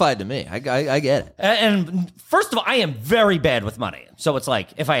justified to me. I get it. And first of all, I am very bad with money. So it's like,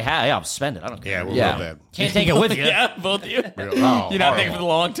 if I have, I'll spend it. I don't care. Yeah, we're real bad. Can't take it with you. Yeah, both of you. Oh, You're not thinking for the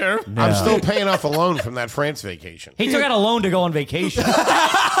long term? No. I'm still paying off a loan from that France vacation. He took out a loan to go on vacation.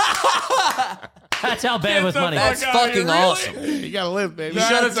 That's how bad with money. That's fucking awesome. You gotta live, baby. You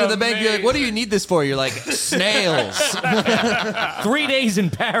shut up to the bank, you're like, what do you need this for? You're like, snails. 3 days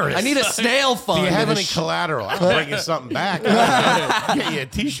in Paris. I need a snail fund. Do you have any collateral? I'll bring you something back. Get you a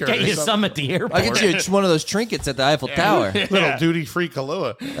t-shirt. Get or you something. some at the airport. I'll get you one of those trinkets at the Eiffel Tower. Little duty-free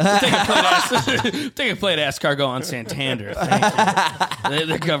Kahlua. Take a plate of escargot on Santander. Thank you.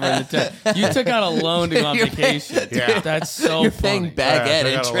 They're covering the tab. You took out a loan to go on vacation. Yeah. That's so You're funny. paying baguette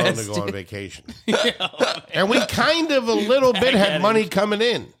I got a loan to interest. go on vacation. And we kind of a little bit had money coming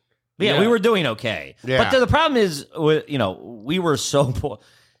in. Yeah, we were doing okay. Yeah. But the problem is, we were so poor.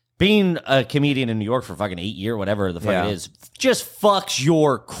 Being a comedian in New York for fucking 8 years, whatever the fuck it is, just fucks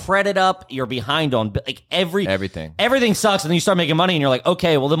your credit up. You're behind on like everything. Everything sucks, and then you start making money, and you're like,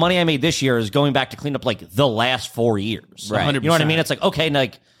 okay, well, the money I made this year is going back to clean up like the last 4 years. Right. 100%. You know what I mean? It's like, okay,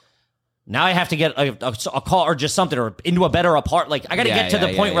 like now I have to get a car or just something or into a better apartment. Like I got to get to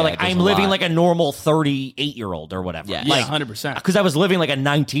the point where like there's I'm a living lot. like a normal 38-year-old or whatever. Yeah. Like, 100%. because I was living like a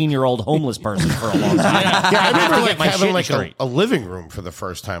 19-year-old homeless person for a long time. Yeah, I remember to like get my shit having like straight. a living room for the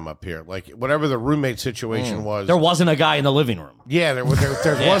first time up here. Like whatever the roommate situation was. There wasn't a guy in the living room. Yeah, there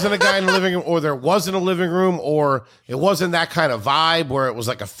wasn't a guy in the living room, or there wasn't a living room, or it wasn't that kind of vibe where it was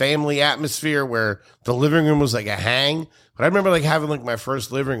like a family atmosphere where the living room was like a hang. But I remember like having like my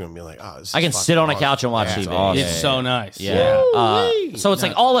first living room, being like, oh, this is I can sit on a awesome. couch and watch Yeah, TV. it's awesome. It's so nice. Yeah. So it's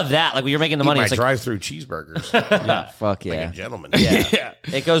like all of that. Like when you're making the money, My it's like drive-through cheeseburgers. Fuck Like a yeah. gentleman. Yeah.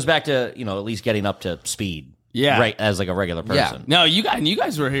 it goes back to at least getting up to speed. Yeah. Right, as like a regular person. No, you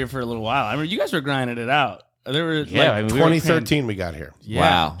guys were here for a little while. I remember you guys were grinding it out. There were Yeah, I mean, we were 2013 we got here.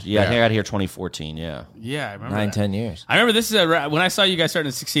 Wow. Yeah, I think I got here 2014. Yeah. Yeah, I remember 9-10 years. I remember this is when I saw you guys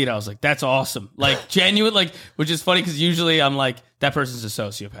starting to succeed. I was like, "That's awesome!" Like genuine, like which is funny because usually I'm like, "That person's a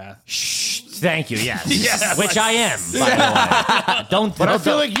sociopath." Thank you. Yes. Yes. Which I am. By the way. Don't. But I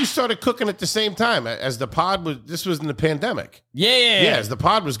feel like you started cooking at the same time as the pod was. This was in the pandemic. Yeah. As the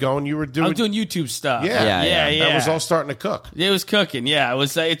pod was going, you were I doing. was doing YouTube stuff. Yeah. That was all starting to cook. It was cooking. Yeah, it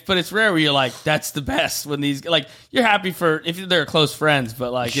was. But it's rare where you're like, "That's the best." When these like, you're happy for if they're close friends,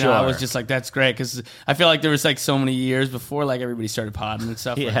 but like you know, I was just like, "That's great," because I feel like there was like so many years before like everybody started podding and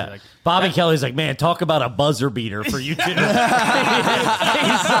stuff. Yeah. Like, Bobby Kelly's like, man, talk about a buzzer beater for you two. he's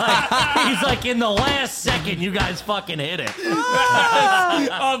like, in the last second, you guys fucking hit it.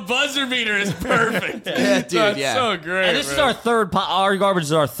 a buzzer beater is perfect. Yeah, dude, That's so great. And this is our third pod. Our Garbage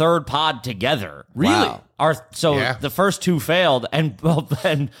is our third pod together. Really? Wow. The first two failed, and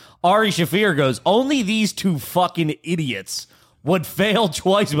Ari Shafir goes, only these two fucking idiots would fail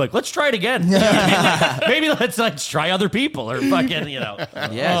twice. Be like, let's try it again. Maybe let's try other people or fucking,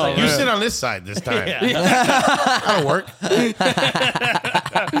 Yeah. You sit on this side this time. That'll work. That's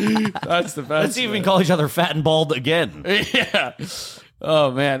the best. Let's see if we can call each other fat and bald again. Yeah.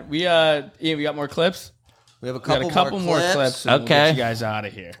 Oh man, Ian, we got more clips. We have a We got couple, a couple more clips. And Okay. we'll get you guys out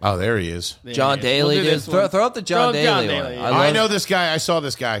of here. Oh, there he is. John Daly, We'll do dude. this one. Throw up the John Throw up John Daly Daly, one. yeah. I know this guy. I saw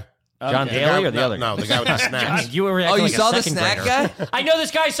this guy. John Okay. Daly or the no, other? No, the guy with the snacks. You were Oh, reacting you like a saw the second snack grader. guy? I know this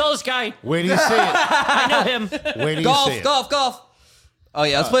guy. Saw this guy. Where do you see it? I know him. Where do you see it? Golf. Oh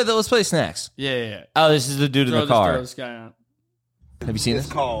yeah, let's play snacks. Yeah. Oh, this is the dude in the Throw car. this guy out. Have you seen It's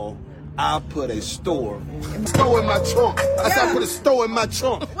this? called I Put a Store in my trunk. I said I put a store in my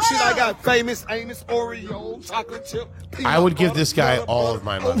trunk. Shit, I got famous Amos Oreo chocolate chip. I would give this guy all of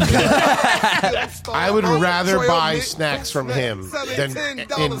my money. I would rather buy snacks from him than in like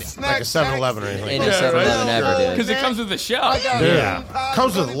a 7-Eleven or anything. In like a that. 7-Eleven ever, dude. Because it comes with the show. Yeah.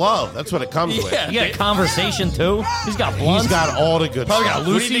 Comes with love. That's what it comes with. Yeah. You got a conversation too. He's got blunts. He's got all the good stuff. What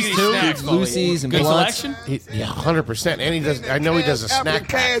do you think of these snacks, Foley? Lucy's and Good blunts. selection? Yeah, 100%. And he does. I know he does a snack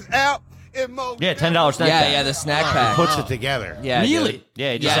pack. Yeah, $10 snack. Yeah, pack. the snack pack. Puts it together. Yeah, Really? dude.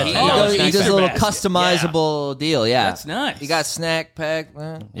 Yeah, he just Yeah, said he, $10 does, snack he does pack. a little basket. customizable deal. Yeah, That's nice. You got snack pack.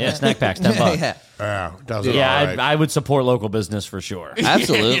 Yeah, snack packs, $10. yeah, Yeah, does it Yeah, all right. I would support local business for sure.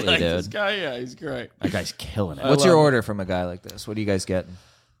 absolutely, You like this dude. guy? Yeah, he's great. That guy's killing it. What's your order from a guy like this? What do you guys get?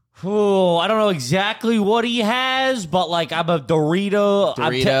 Oh, I don't know exactly what he has, but like I'm a Dorito.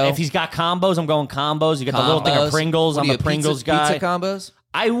 Dorito. If he's got combos, I'm going combos. You got the little thing of Pringles. What I'm are a you, Pringles pizza guy. Pizza combos.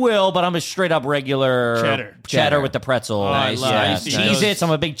 I will, but I'm a straight up regular cheddar with the pretzel. I love it. Cheez-Its. I'm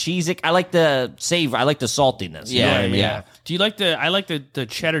a big Cheez-It. I like the savor. I like the saltiness. You know what I mean? Yeah. Do you like I like the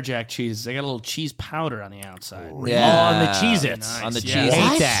cheddar jack cheese. They got a little cheese powder on the outside. Yeah. On the Cheez-Its. Nice. On the Yeah. Cheez-Its.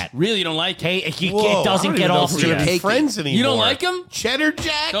 Hate that. Really, you don't like it? It doesn't get off to the friends anymore. You don't like them? Cheddar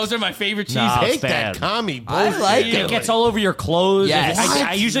Jack? Those are my favorite cheeses. No. Take it's bad. that commie I bullshit. like It gets all over your clothes. Yes.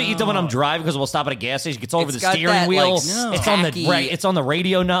 I usually eat them when I'm driving because we'll stop at a gas station. It gets all over It's the got steering that, wheel. like, It's on the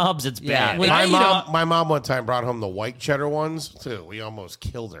radio knobs. It's bad. When I eat My mom one time brought home the white cheddar ones too. We almost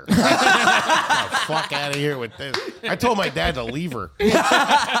killed her. Get the fuck out of here with this. I told my dad to leave her.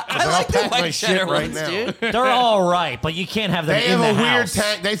 I'll pack my shit right now. dude. They're all right, but you can't have them They in have the a weird house.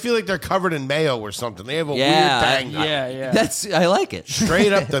 tang. They feel like they're covered in mayo or something. They have a weird tang. Yeah. I like it.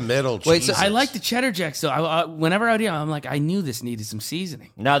 Straight up the middle. Wait, so Jesus. I like the cheddar jacks though. Whenever I would eat them, I'm like, I knew this needed some seasoning.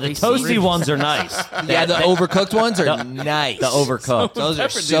 No, the They toasty season- ones are nice. Yeah, the overcooked ones are nice. The overcooked. Those are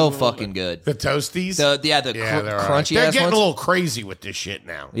so fucking good. the toasties. The they're all right. crunchy They're ass getting ones. a little crazy with this shit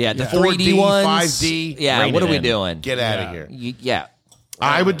now. Yeah, the 4D, 3D ones. 5D. Yeah, Rated what are we in. doing? Get out of here. Yeah.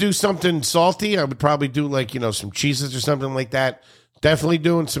 I would do something salty. I would probably do some cheeses or something like that. Definitely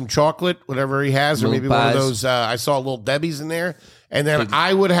doing some chocolate, whatever he has, or Moon maybe one of pies. those. I saw Little Debbie's in there. And then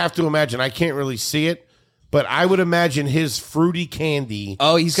I would have to imagine, I can't really see it, but I would imagine his fruity candy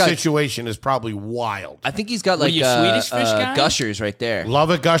situation is probably wild. I think he's got Were like you a Swedish fish guy? Gushers right there. Love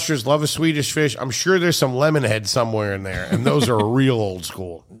a Gushers, love a Swedish fish. I'm sure there's some Lemonhead somewhere in there, and those are real old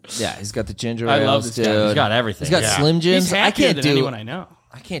school. Yeah, he's got the ginger I ales, love this dude. guy. He's got everything. He's got Yeah. Slim He's Jims. I happier can't than do. anyone I know.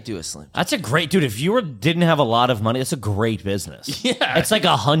 I can't do a Slim. That's a great dude. If you didn't have a lot of money, that's a great business. Yeah. It's like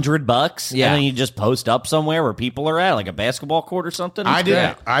 $100. Yeah. And then you just post up somewhere where people are at, like a basketball court or something. I It's did.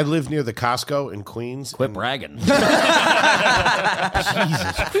 great. I live near the Costco in Queens. Quit and- bragging. Jesus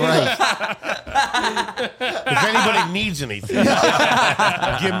Christ. If anybody needs anything,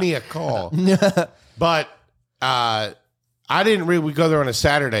 give me a call. But I didn't really, we go there on a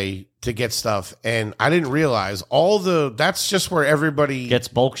Saturday to get stuff, and I didn't realize that's just where everybody Gets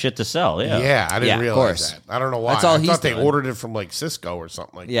bulk shit to sell. Yeah. Yeah, I didn't Yeah, of realize course. that. I don't know why. That's all I he's thought they doing. ordered it from like Cisco or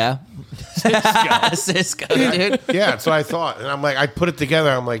something like Yeah. Cisco, dude. that. Yeah, that's what I thought. And I'm like, I put it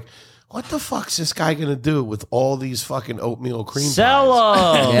together. I'm like, what the fuck's this guy gonna do with all these fucking oatmeal cream Sell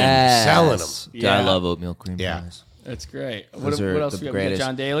pies? 'em. Yes. Selling 'em. Dude, I Yeah. love oatmeal cream Yeah. pies. That's great. What Those are else the we got? We got greatest.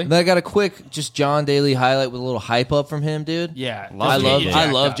 John Daly? Then I got a quick just John Daly highlight with a little hype up from him, dude. Yeah. I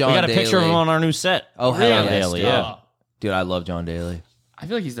love John We got a picture of Daly. him on our new set. Oh, hell John yes, Daly, dude. yeah. Dude, I love John Daly. I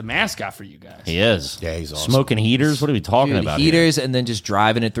feel like he's the mascot for you guys. He is. Yeah, he's awesome. Smoking heaters? What are we talking Dude, about here? heaters and then just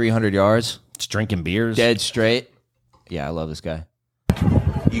driving at 300 yards. Just drinking beers. Dead straight. Yeah, I love this guy.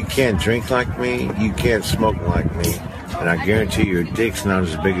 You can't drink like me, you can't smoke like me, and I guarantee your dick's not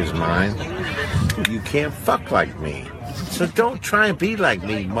as big as mine. You can't fuck like me. So don't try and be like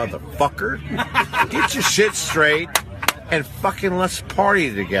me, motherfucker. Get your shit straight and fucking let's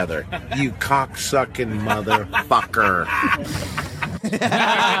party together, you cocksucking motherfucker.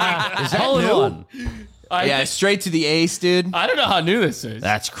 Hold on. Yeah, straight to the ace, dude. I don't know how new this is.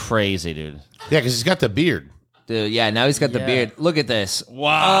 That's crazy, dude. Yeah, because he's got the beard. Dude, yeah, now he's got the beard. Look at this.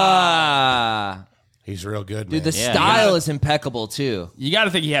 Wow. Ah. He's real good, Dude, man. the Yeah, style is impeccable, too. You got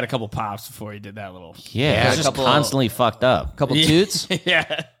to think he had a couple pops before he did that little. Yeah, he's a just couple- constantly fucked up. Couple toots.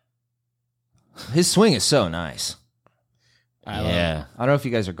 Yeah. His swing is so nice. I love it. Yeah. I don't know if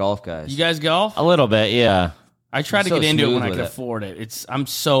you guys are golf guys. You guys golf? A little bit, yeah. I tried to so get into it smooth when I with could it. afford it. I'm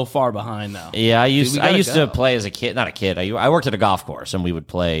so far behind now. Yeah, I we used gotta to go. play as a kid. Not a kid. I worked at a golf course, and we would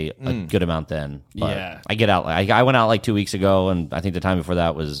play a good amount then. But Yeah. I get out. I went out like 2 weeks ago, and I think the time before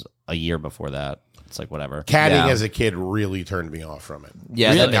that was a year before that. It's like whatever. Caddying Yeah. as a kid really turned me off from it.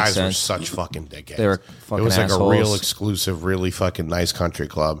 Yeah, The that makes guys were sense. such fucking dickheads. They were fucking It was like assholes. a real exclusive, really fucking nice country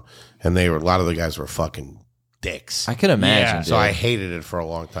club, and a lot of the guys were fucking dicks. I can imagine, Yeah. dude. So I hated it for a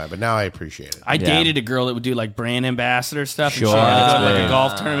long time, but now I appreciate it. I dated a girl that would do like brand ambassador stuff. Sure, And she had to that's go to like weird. a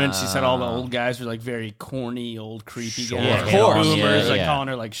golf tournament. She said all the old guys were like very corny, old, creepy guys. Of course. Boomers, Yeah, like yeah. calling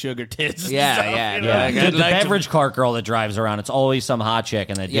her like sugar tits. and Yeah, stuff, yeah, you know? yeah. Like, Dude, I'd the like to- beverage cart girl that drives around, it's always some hot chick,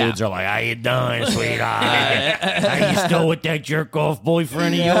 and the Yeah. dudes are like, "How you doing, sweetheart? Are you still with that jerk off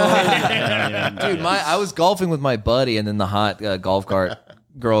boyfriend of yours?" Dude, I was golfing with my buddy, and then the hot golf cart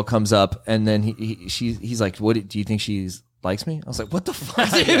girl comes up, and then he's like, "What do you think she's likes me. I was like, what the fuck?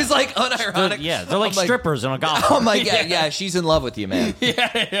 It was like unironic. They're like strippers in a golf. Oh my god, yeah, she's in love with you, man.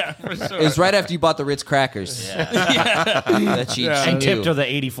 Yeah, for sure. It was right after you bought the Ritz crackers. That she And knew. tipped her the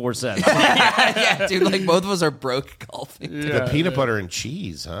 84 cents. Yeah, dude, like both of us are broke golfing. The peanut butter and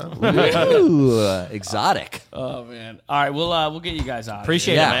cheese, huh? Ooh, exotic. Oh man! All right, we'll get you guys out.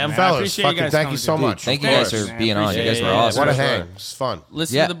 Appreciate Yeah, it, man. I Fellas, appreciate you fucking guys thank coming you so to- much. Thank you Of guys course, for man. being on. You guys Appreciate were it. awesome. What a hang. It's fun.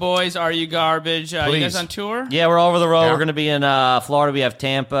 Listen Yeah. to the boys. Are you garbage? You Please. guys on tour? Yeah, we're all over the road. Yeah. We're going to be in Florida. We have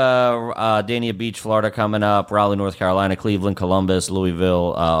Tampa, Dania Beach, Florida coming up, Raleigh, North Carolina, Cleveland, Columbus,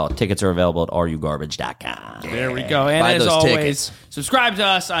 Louisville. Tickets are available at rugarbage.com. There we go. And Buy as those always, tickets. subscribe to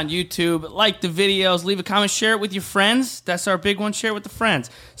us on YouTube, like the videos, leave a comment, share it with your friends. That's our big one. Share it with the friends.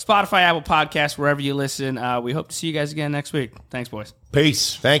 Spotify, Apple Podcasts, wherever you listen. We hope to see you guys again next week. Thanks, boys.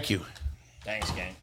 Peace. Thank you. Thanks, gang.